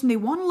impression. They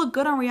want to look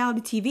good on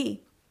reality TV.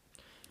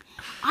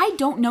 I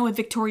don't know if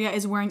Victoria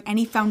is wearing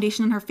any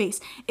foundation on her face.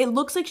 It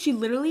looks like she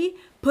literally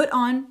put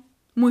on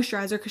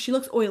moisturizer because she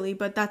looks oily,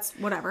 but that's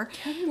whatever.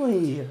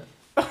 Kenley.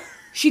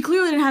 She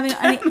clearly didn't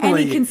have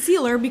any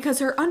concealer because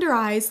her under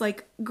eyes,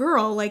 like,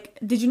 girl, like,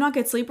 did you not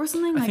get sleep or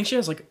something? I think she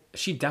has, like,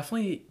 she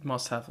definitely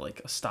must have,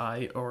 like, a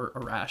sty or a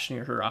rash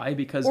near her eye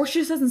because... Or she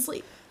just doesn't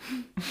sleep.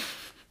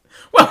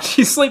 Well,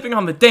 she's sleeping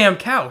on the damn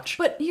couch.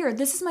 But here,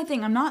 this is my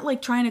thing. I'm not,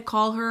 like, trying to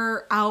call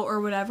her out or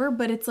whatever,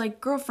 but it's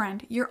like,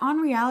 girlfriend, you're on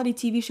a reality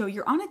TV show.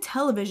 You're on a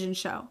television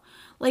show.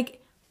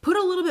 Like, put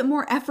a little bit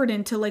more effort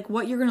into, like,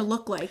 what you're going to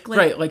look like.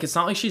 Right, like, it's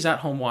not like she's at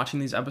home watching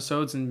these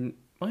episodes and...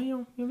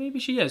 Well, maybe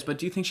she is, but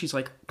do you think she's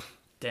like,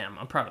 damn,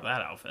 I'm proud of that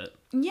outfit?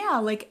 Yeah,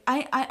 like,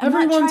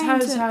 everyone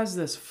has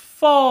this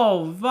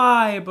fall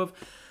vibe of,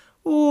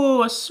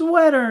 ooh, a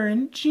sweater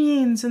and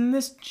jeans and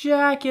this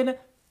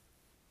jacket.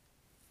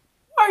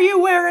 Are you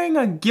wearing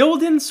a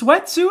Gildan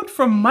sweatsuit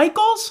from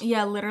Michaels?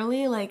 Yeah,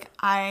 literally, like,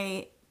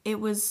 it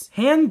was...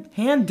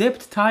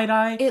 Hand-dipped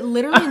tie-dye. It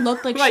literally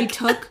looked like she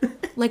took,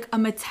 like, a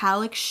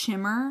metallic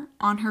shimmer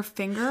on her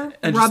finger,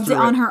 and rubbed it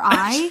on her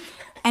eye,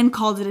 and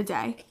called it a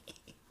day.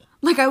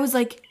 Like, I was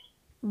like,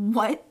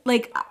 what?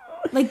 Like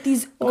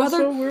these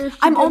also, other...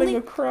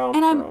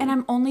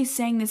 I'm only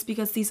saying this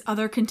because these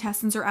other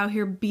contestants are out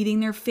here beating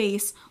their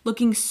face,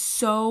 looking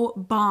so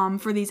bomb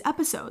for these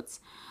episodes.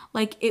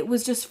 Like, it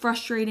was just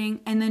frustrating.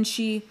 And then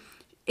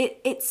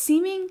it's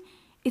seeming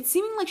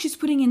like she's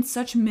putting in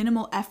such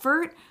minimal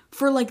effort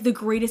for, like, the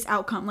greatest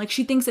outcome. Like,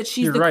 she thinks that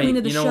she's queen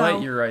of the show. You know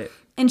what? You're right.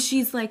 And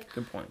she's like...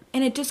 Good point.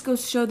 And it just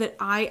goes to show that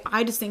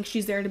I just think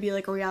she's there to be,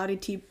 like, a reality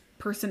TV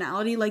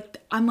personality. Like,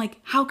 I'm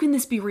like, how can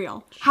this be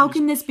real? How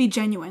can this be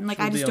genuine? Like,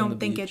 I just don't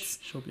think it's...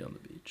 She'll be on the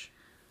beach.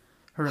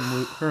 Her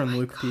and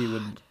Luke P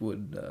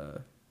would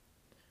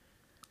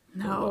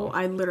No,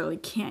 I literally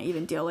can't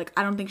even deal. Like,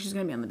 I don't think she's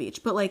gonna be on the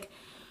beach. But, like,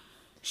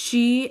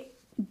 she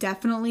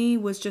definitely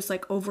was just,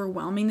 like,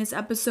 overwhelming this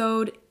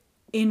episode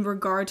in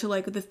regard to,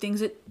 like,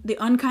 the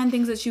unkind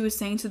things that she was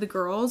saying to the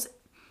girls.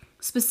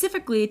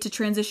 Specifically, to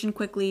transition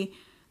quickly,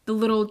 the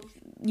little...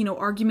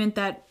 argument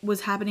that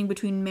was happening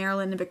between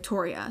Marilyn and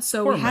Victoria.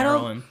 So we had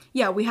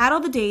all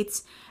the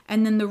dates,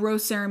 and then the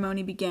rose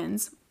ceremony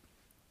begins.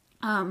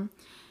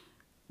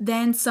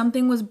 Then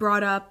something was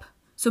brought up.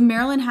 So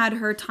Marilyn had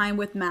her time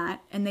with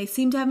Matt, and they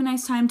seemed to have a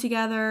nice time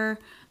together.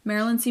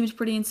 Marilyn seemed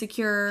pretty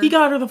insecure. He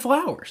got her the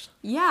flowers.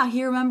 Yeah,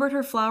 he remembered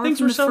her flowers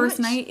from the first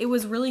night. It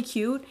was really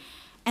cute.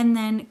 And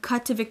then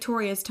cut to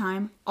Victoria's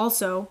time.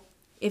 Also,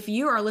 if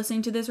you are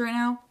listening to this right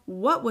now,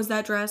 what was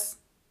that dress?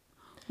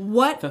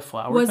 What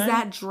was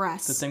that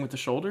dress? The thing with the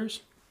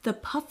shoulders? The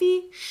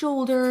puffy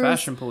shoulders.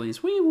 Fashion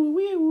police. Wee woo,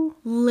 wee woo.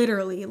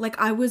 Literally. Like,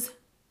 I was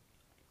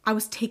I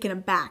was taken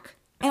aback.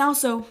 And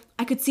also,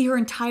 I could see her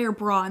entire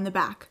bra in the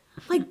back.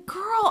 Like,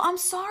 girl, I'm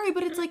sorry,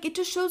 but it's like, it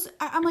just shows,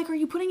 I'm like, are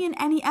you putting in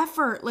any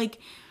effort? Like,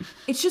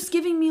 it's just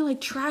giving me,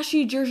 like,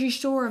 trashy Jersey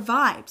Shore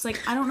vibes.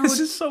 Like, I don't know. This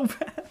is so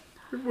bad.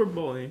 We're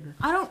bullying her.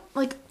 I don't,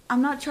 like,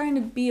 I'm not trying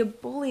to be a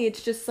bully.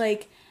 It's just,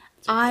 like,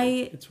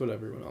 It's what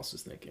everyone else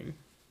is thinking.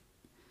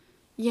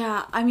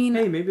 Yeah, I mean.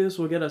 Hey, maybe this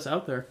will get us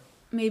out there.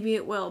 Maybe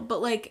it will.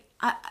 But, like,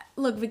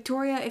 look,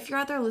 Victoria, if you're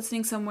out there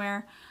listening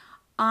somewhere,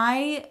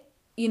 I,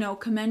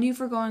 commend you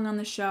for going on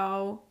the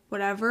show,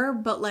 whatever.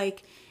 But,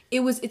 like,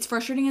 it's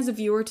frustrating as a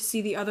viewer to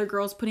see the other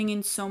girls putting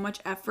in so much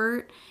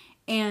effort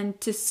and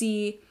to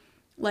see,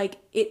 like,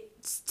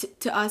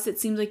 to us, it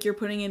seems like you're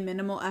putting in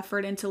minimal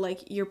effort into,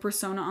 like, your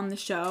persona on the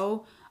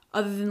show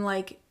other than,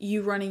 like,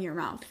 you running your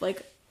mouth.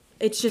 Like,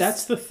 it's just...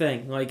 That's the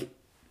thing. Like,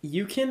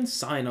 you can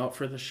sign up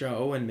for the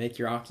show and make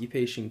your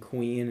occupation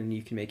queen, and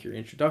you can make your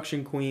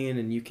introduction queen,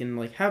 and you can,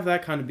 like, have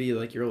that kind of be,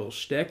 like, your little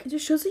shtick. It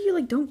just shows that you,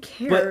 like, don't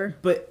care.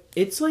 But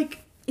it's,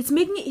 like... It's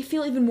making it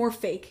feel even more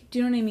fake. Do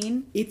you know what I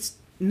mean? It's...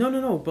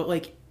 No. But,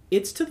 like,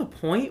 it's to the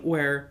point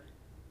where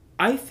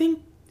I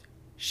think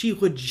she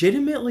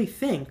legitimately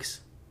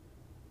thinks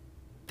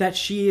that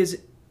she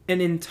is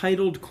an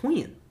entitled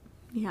queen.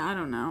 Yeah, I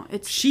don't know.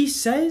 She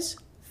says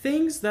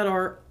things that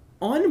are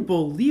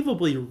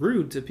unbelievably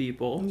rude to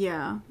people.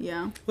 Yeah.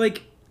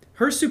 Like,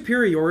 her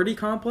superiority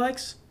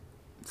complex.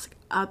 It's like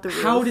out the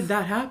roof. How did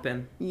that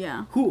happen?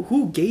 Yeah.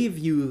 Who gave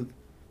you,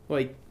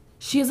 like...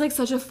 She has, like,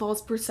 such a false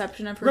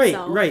perception of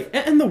herself. Right.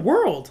 And the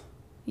world.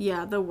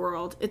 Yeah, the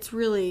world. It's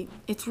really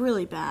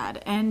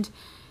bad. And,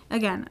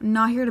 again, I'm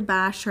not here to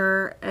bash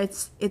her.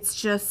 It's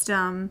just...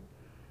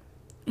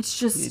 It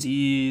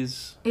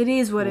is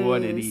what it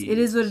is. It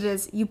is what it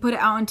is. You put it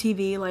out on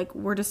TV, like,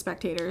 we're just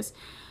spectators.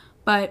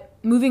 But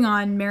moving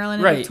on,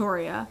 Marilyn and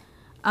Victoria.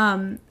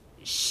 Marilyn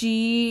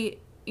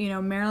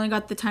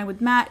got the time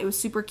with Matt. It was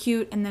super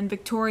cute. And then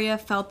Victoria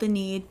felt the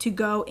need to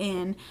go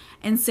in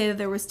and say that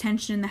there was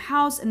tension in the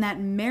house and that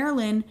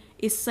Marilyn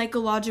is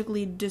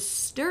psychologically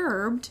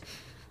disturbed.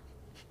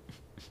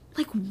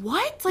 Like,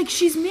 what? Like,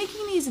 she's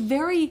making these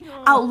very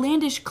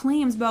outlandish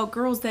claims about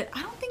girls that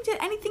I don't think did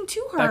anything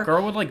to her. That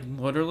girl would, like,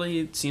 literally,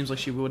 it seems like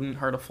she wouldn't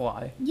hurt a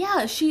fly.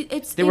 Yeah,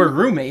 They were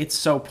roommates,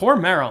 so poor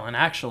Marilyn,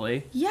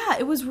 actually. Yeah,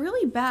 it was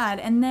really bad.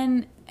 And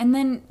then,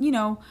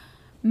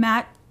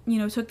 Matt,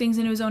 took things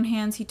into his own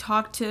hands. He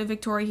talked to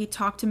Victoria, he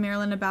talked to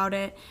Marilyn about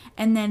it.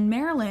 And then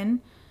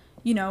Marilyn,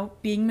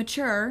 being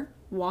mature,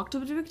 walked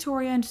up to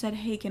Victoria and said,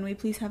 hey, can we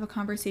please have a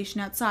conversation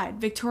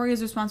outside?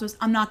 Victoria's response was,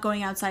 I'm not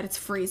going outside, it's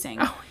freezing.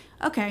 Oh.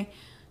 Okay.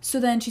 So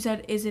then she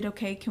said, is it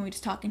okay? Can we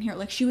just talk in here?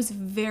 Like, she was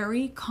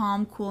very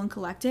calm, cool, and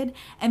collected.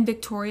 And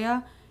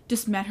Victoria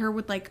just met her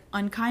with, like,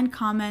 unkind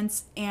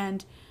comments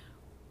and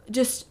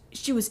just,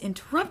 she was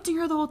interrupting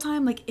her the whole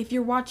time. Like, if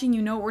you're watching,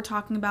 you know what we're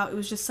talking about. It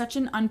was just such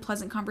an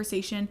unpleasant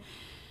conversation.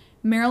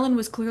 Marilyn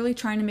was clearly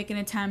trying to make an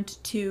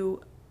attempt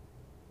to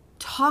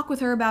talk with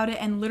her about it,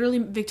 and literally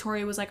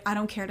Victoria was like, I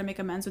don't care to make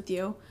amends with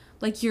you.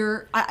 Like,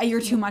 you're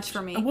too much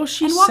for me. Well,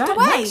 she sat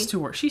next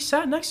to her. She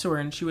sat next to her,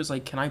 and she was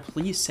like, can I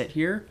please sit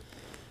here?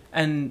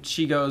 And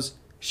she goes,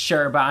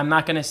 sure, but I'm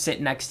not going to sit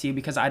next to you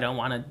because I don't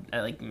want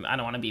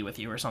to be with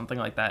you or something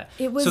like that.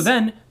 So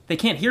then they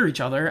can't hear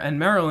each other, and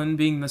Marilyn,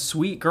 being the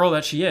sweet girl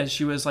that she is,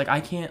 she was like, I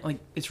can't, like,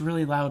 it's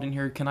really loud in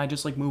here. Can I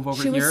just, like, move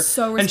over here? She was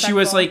so respectful. And she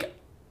was like,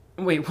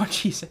 wait, what'd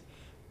she say?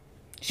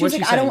 She was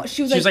like, I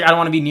don't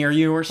want to be near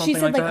you or something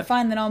like that. She said, like,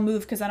 fine, then I'll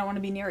move because I don't want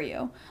to be near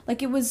you.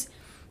 Like, it was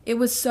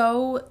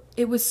so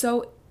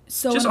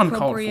just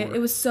inappropriate. It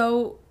was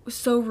so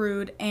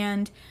rude.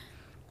 And,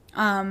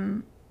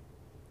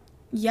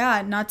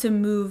 yeah, not to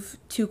move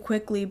too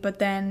quickly, but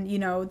then,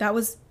 that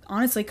was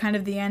honestly kind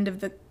of the end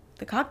of the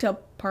cocktail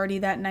party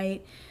that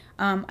night.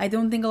 I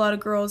don't think a lot of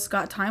girls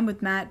got time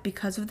with Matt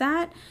because of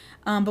that.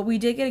 But we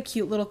did get a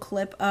cute little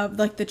clip of,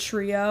 like, the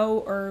trio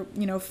or,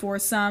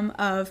 foursome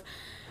of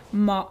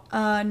not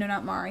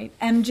Mari,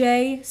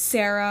 MJ,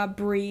 Sarah,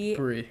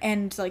 Bree,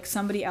 and, like,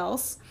 somebody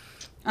else.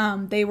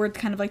 They were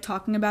kind of, like,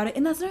 talking about it.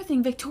 And that's another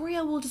thing.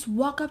 Victoria will just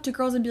walk up to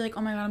girls and be like,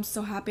 oh my god, I'm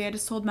so happy. I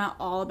just told Matt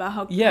all about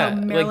how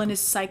Marilyn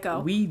is psycho.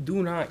 We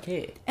do not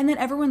care. And then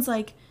everyone's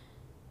like,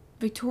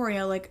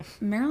 Victoria, like,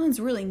 Marilyn's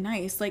really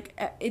nice. Like,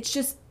 it's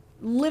just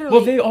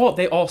literally... Well,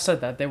 they all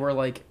said that. They were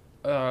like,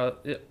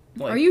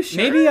 are you sure?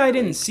 Maybe I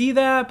didn't see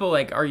that, but,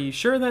 like, are you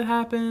sure that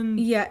happened?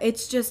 Yeah,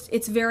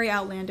 it's very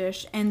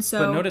outlandish, and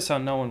so... But notice how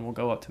no one will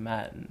go up to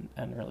Matt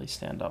and really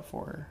stand up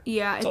for her.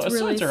 Yeah, it's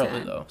really sad.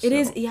 Early, though. So. It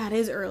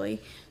is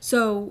early.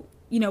 So,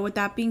 with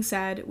that being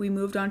said, we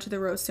moved on to the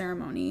rose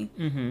ceremony.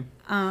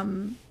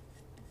 Mm-hmm.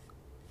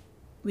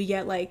 We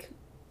get, like,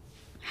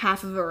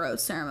 half of a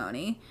rose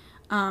ceremony.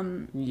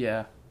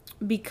 Yeah.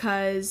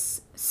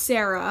 Because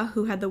Sarah,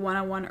 who had the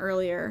one-on-one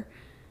earlier,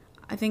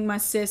 I think my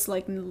sis,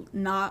 like,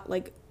 not,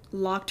 like...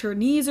 locked her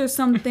knees or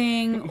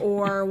something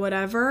or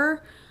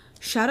whatever.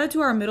 Shout out to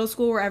our middle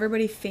school where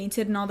everybody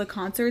fainted in all the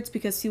concerts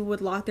because people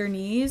would lock their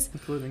knees,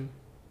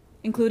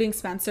 including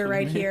Spencer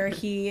right here.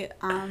 He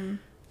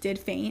did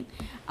faint.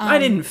 I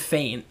didn't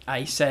faint.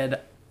 I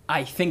said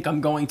I think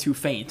I'm going to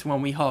faint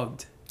when we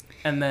hugged.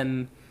 And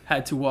then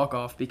had to walk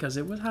off because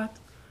it was hot.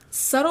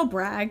 Subtle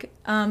brag.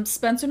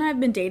 Spencer and I have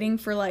been dating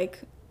for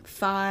like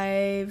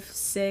 5,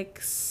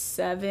 6,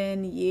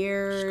 7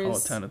 years.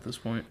 Just call it 10 at this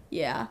point.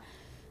 Yeah.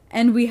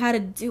 And we had a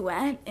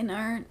duet in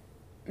our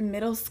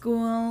middle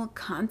school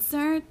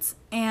concert,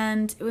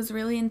 and it was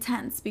really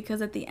intense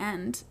because at the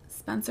end,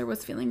 Spencer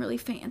was feeling really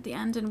faint at the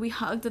end, and we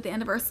hugged at the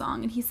end of our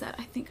song, and he said,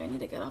 I think I need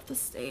to get off the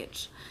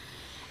stage.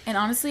 And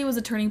honestly, it was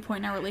a turning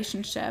point in our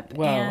relationship.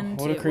 Wow, and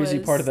what a crazy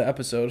part of the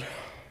episode.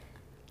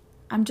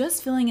 I'm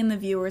just filling in the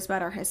viewers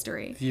about our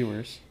history.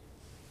 Viewers.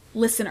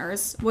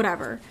 Listeners,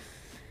 whatever.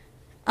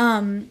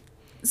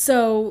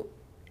 So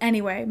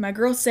anyway, my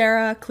girl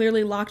Sarah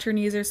clearly locked her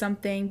knees or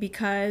something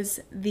because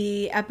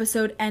the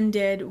episode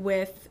ended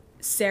with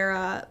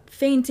Sarah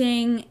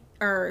fainting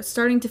or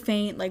starting to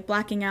faint, like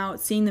blacking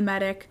out, seeing the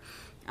medic.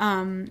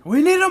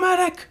 We need a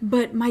medic!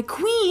 But my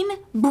queen,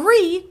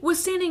 Brie, was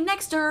standing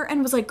next to her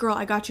and was like, girl,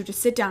 I got you.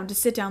 Just sit down.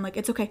 Like,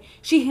 it's okay.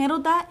 She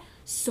handled that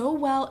so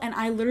well, and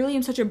I literally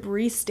am such a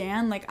Brie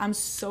stan. Like, I'm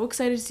so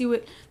excited to see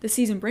what the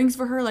season brings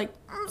for her. Like,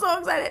 I'm so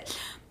excited.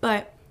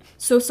 But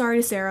so sorry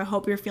to Sarah.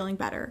 Hope you're feeling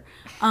better.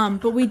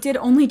 But we did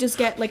only just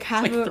get like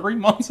half like 3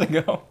 months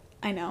ago.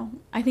 I know.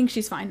 I think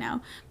she's fine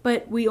now.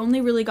 But we only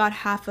really got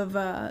half of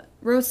a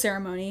rose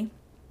ceremony,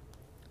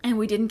 and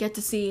we didn't get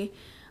to see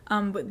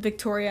with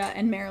Victoria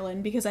and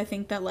Marilyn because I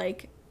think that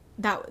like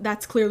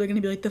that's clearly going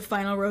to be like the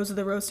final rose of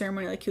the rose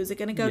ceremony. Like, who's it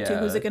going to go to?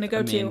 Who's it going to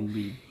go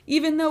to?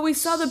 Even though we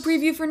saw the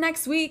preview for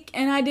next week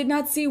and I did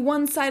not see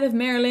one side of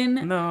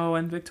Marilyn. No,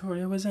 and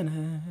Victoria was in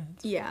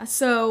it. Yeah,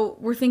 so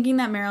we're thinking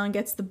that Marilyn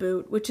gets the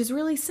boot, which is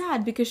really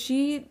sad because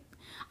I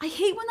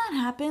hate when that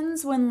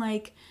happens when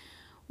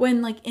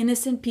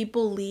innocent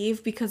people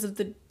leave because of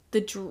the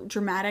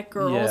dramatic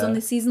girls on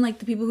the season, like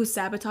the people who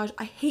sabotage.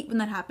 I hate when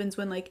that happens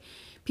when like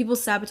people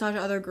sabotage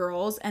other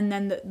girls and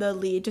then the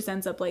lead just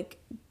ends up like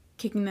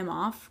kicking them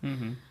off.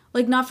 Mm-hmm.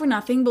 Like, not for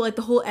nothing, but like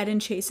the whole Ed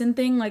and Chasen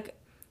thing, like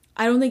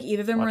I don't think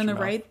either of them were in the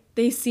right.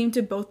 They seem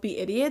to both be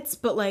idiots,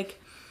 but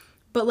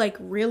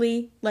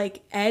really,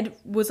 like Ed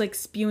was like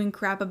spewing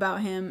crap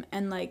about him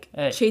and like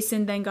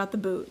Chasen then got the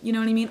boot. You know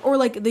what I mean? Or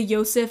like the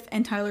Yosef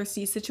and Tyler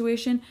C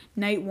situation,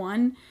 night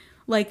 1,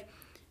 like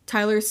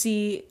Tyler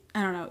C,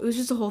 I don't know, it was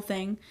just a whole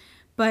thing.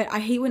 But I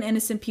hate when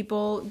innocent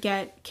people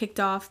get kicked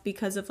off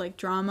because of like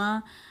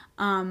drama,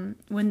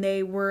 when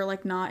they were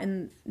like not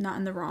in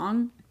the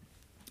wrong.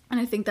 And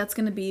I think that's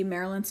going to be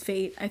Marilyn's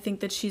fate. I think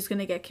that she's going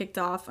to get kicked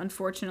off,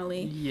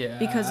 unfortunately,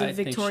 because of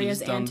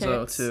Victoria's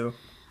antics. Too.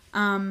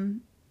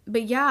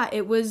 But yeah,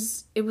 it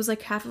was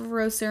like half of a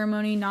rose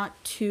ceremony,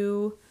 not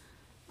too,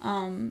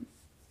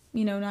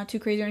 not too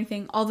crazy or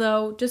anything.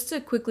 Although, just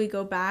to quickly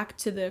go back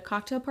to the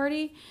cocktail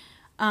party,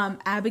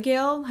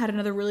 Abigail had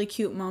another really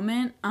cute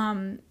moment.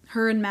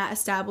 Her and Matt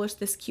established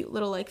this cute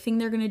little like thing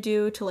they're gonna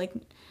do to like,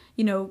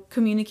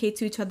 communicate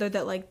to each other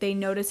that like they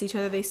notice each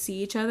other, they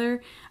see each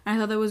other. And I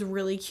thought that was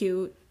really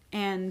cute.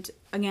 And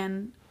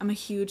again, I'm a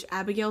huge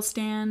Abigail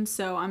stan,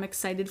 so I'm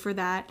excited for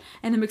that.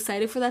 And I'm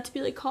excited for that to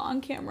be like caught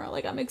on camera.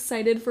 Like, I'm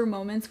excited for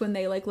moments when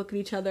they like look at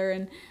each other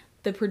and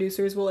the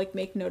producers will like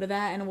make note of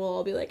that and we'll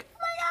all be like, oh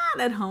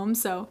my god, at home.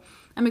 So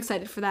I'm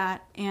excited for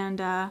that.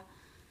 And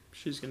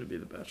she's gonna be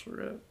the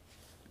Bachelorette.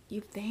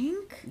 You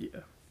think?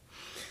 Yeah.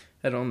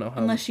 I don't know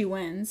how. Unless she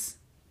wins.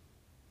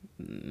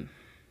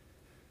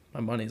 My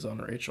money's on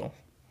Rachel.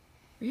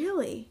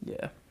 Really?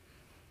 Yeah.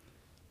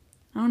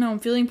 I don't know. I'm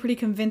feeling pretty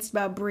convinced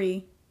about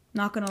Brie.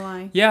 Not gonna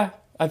lie. Yeah,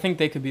 I think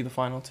they could be the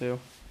final 2.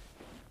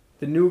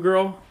 The new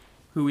girl,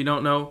 who we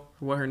don't know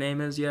what her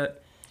name is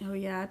yet. Oh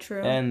yeah,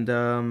 true. And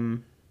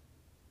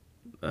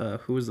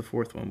who was the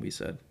 4th one we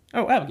said?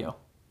 Oh, Abigail.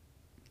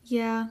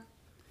 Yeah.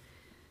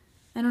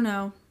 I don't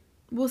know.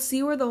 We'll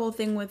see where the whole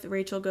thing with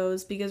Rachel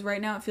goes, because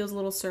right now it feels a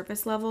little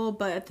surface level,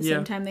 but at the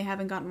same time they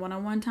haven't gotten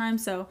one-on-one time,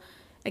 so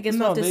I guess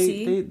we'll have to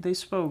see. They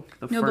spoke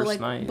first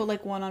night. But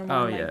like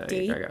one-on-one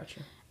date. I got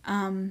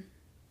you.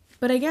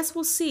 But I guess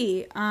we'll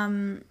see.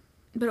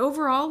 But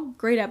overall,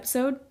 great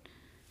episode.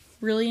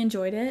 Really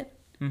enjoyed it.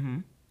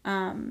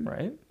 Mm-hmm.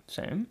 Right.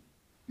 Same.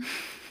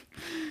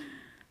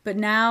 But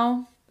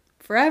now,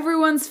 for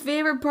everyone's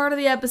favorite part of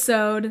the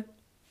episode,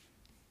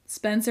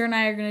 Spencer and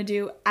I are going to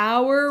do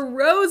our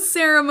rose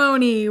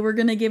ceremony. We're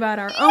going to give out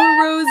our own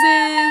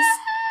roses.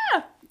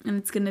 And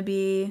it's going to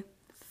be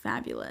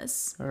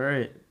fabulous. All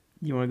right.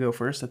 You want to go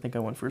first? I think I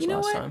went first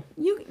last time.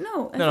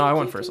 I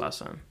went first last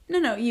time.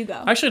 No, you go.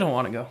 I actually don't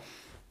want to go.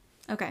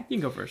 Okay. You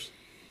can go first.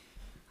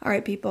 All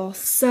right, people.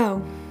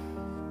 So,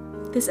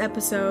 this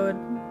episode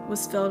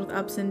was filled with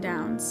ups and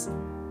downs.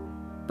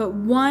 But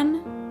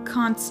one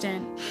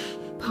constant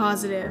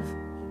positive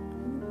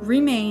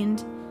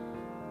remained,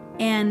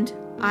 and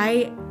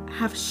I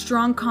have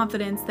strong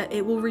confidence that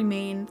it will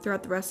remain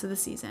throughout the rest of the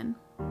season.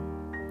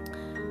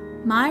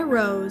 My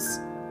rose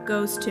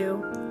goes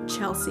to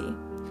Chelsea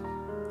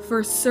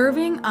for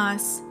serving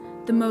us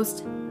the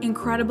most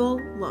incredible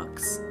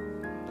looks.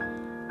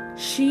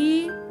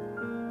 She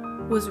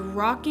was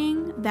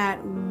rocking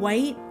that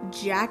white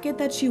jacket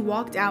that she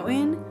walked out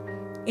in,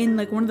 in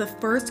like one of the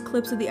first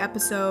clips of the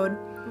episode,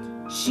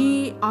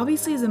 she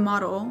obviously is a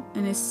model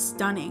and is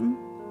stunning,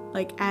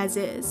 like as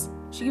is.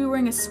 She could be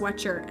wearing a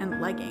sweatshirt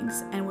and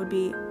leggings and would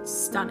be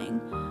stunning.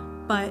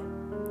 But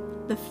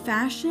the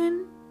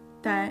fashion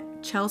that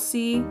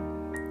Chelsea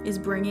is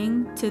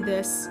bringing to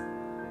this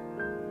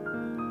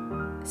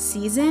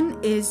season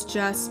is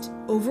just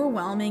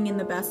overwhelming in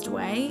the best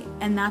way,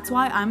 and that's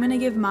why I'm gonna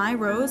give my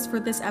rose for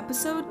this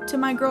episode to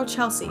my girl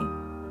Chelsea.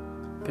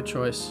 Good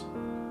choice.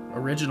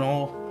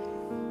 Original.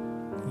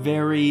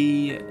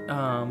 Very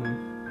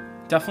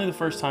definitely the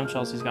first time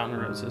Chelsea's gotten a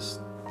rose this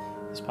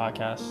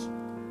podcast.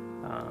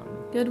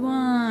 Good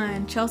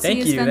one. Chelsea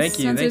is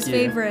Spencer's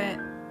favorite.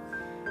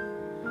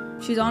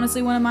 She's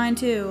honestly one of mine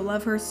too.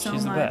 Love her so much.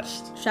 She's the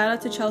best. Shout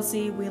out to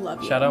Chelsea. We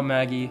love you. Shout out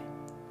Maggie.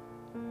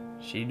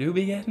 She do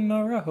be getting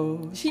a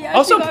rose.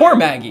 Also, poor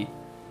Maggie.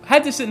 I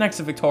had to sit next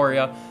to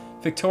Victoria.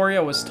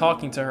 Victoria was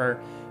talking to her,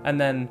 and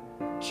then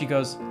she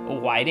goes,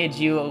 "Why did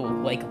you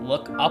like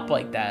look up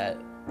like that?"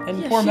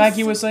 And poor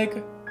Maggie was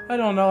like, "I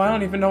don't know. I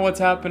don't even know what's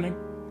happening."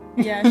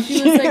 Yeah,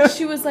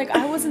 she was like,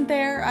 I wasn't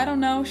there. I don't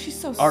know. She's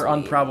so sweet. Our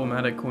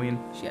unproblematic queen.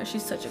 Yeah,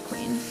 she's such a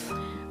queen.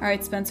 All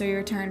right, Spencer,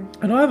 your turn.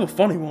 I know I have a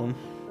funny one.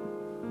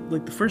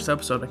 Like the first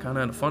episode, I kind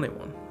of had a funny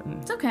one.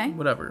 It's okay.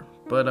 Whatever.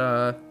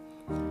 But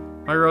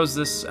my rose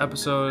this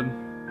episode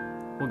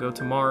will go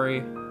to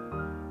Mari.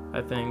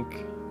 I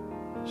think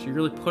she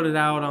really put it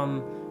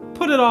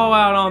all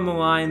out on the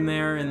line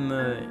there in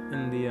the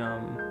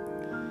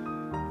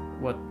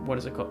what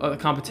is it called? The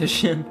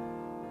competition.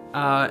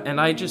 And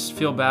I just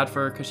feel bad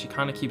for her because she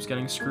kind of keeps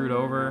getting screwed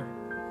over.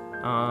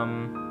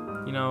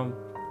 You know,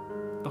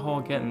 the whole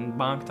getting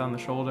bonked on the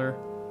shoulder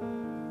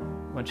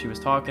when she was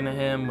talking to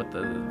him with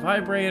the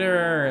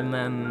vibrator, and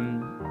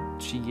then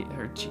she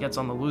gets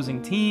on the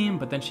losing team,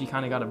 but then she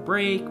kind of got a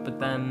break. But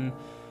then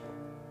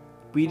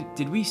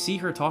did we see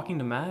her talking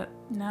to Matt?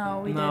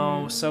 No, we didn't.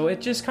 No, so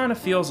it just kind of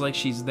feels like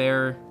she's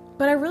there.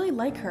 But I really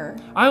like her.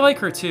 I like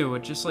her too.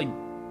 It just like,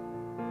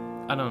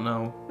 I don't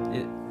know.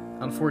 It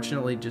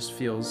unfortunately just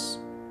feels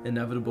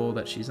inevitable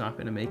that she's not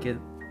going to make it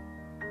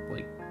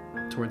like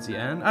towards the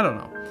end. I don't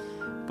know.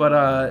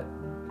 But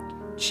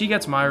she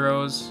gets my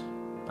rose.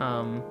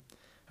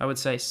 I would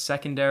say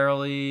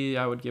secondarily,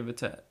 I would give it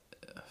to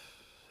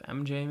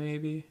MJ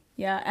maybe.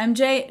 Yeah,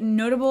 MJ,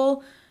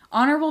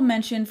 honorable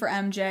mention for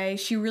MJ.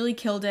 She really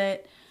killed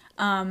it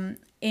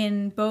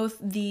in both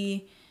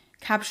the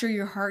Capture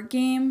Your Heart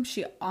game.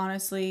 She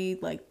honestly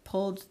like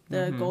pulled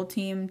the gold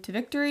team to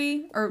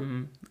victory.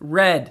 Or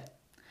Red.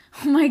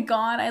 Oh my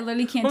god, I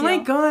literally can't deal. Oh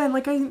my god,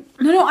 like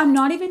No, I'm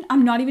not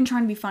even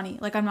trying to be funny.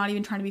 Like I'm not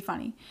even trying to be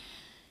funny.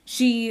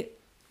 She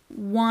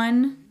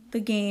won the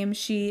game.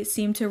 She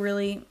seemed to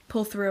really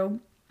pull through.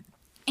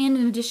 And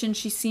in addition,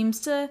 she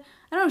seems to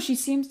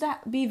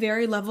be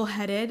very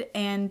level-headed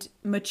and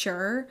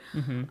mature.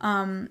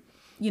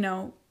 You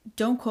know,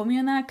 don't quote me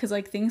on that because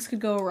like things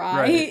could go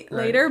awry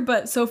later,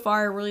 but so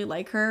far I really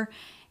like her.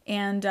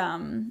 And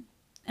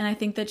I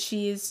think that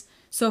she's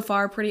so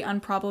far pretty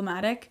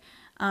unproblematic.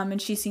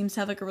 And she seems to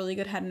have like a really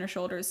good head on her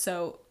shoulders.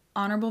 So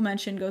honorable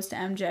mention goes to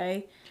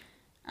MJ.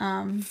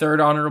 Third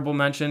honorable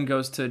mention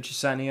goes to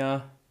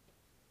Jasenia.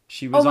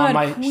 She was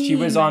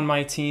on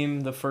my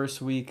team the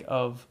first week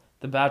of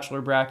the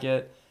Bachelor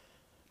bracket.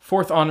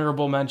 Fourth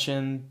honorable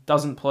mention,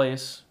 doesn't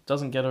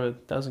get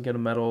a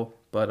medal,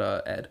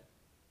 but Ed.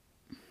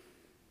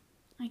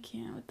 I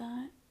can't with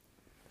that.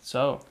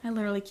 So I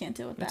literally can't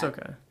deal with that. It's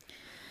okay.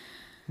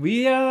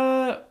 We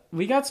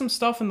got some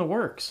stuff in the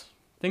works.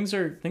 Things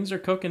are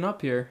cooking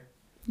up here.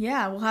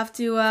 Yeah, we'll have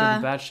to for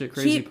the Batshit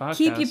Crazy podcast.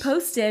 Keep you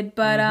posted,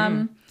 but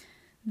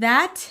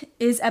that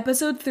is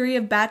episode 3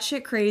 of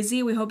Batshit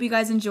Crazy. We hope you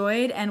guys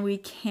enjoyed, and we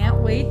can't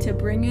wait to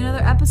bring you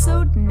another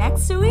episode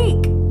next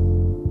week.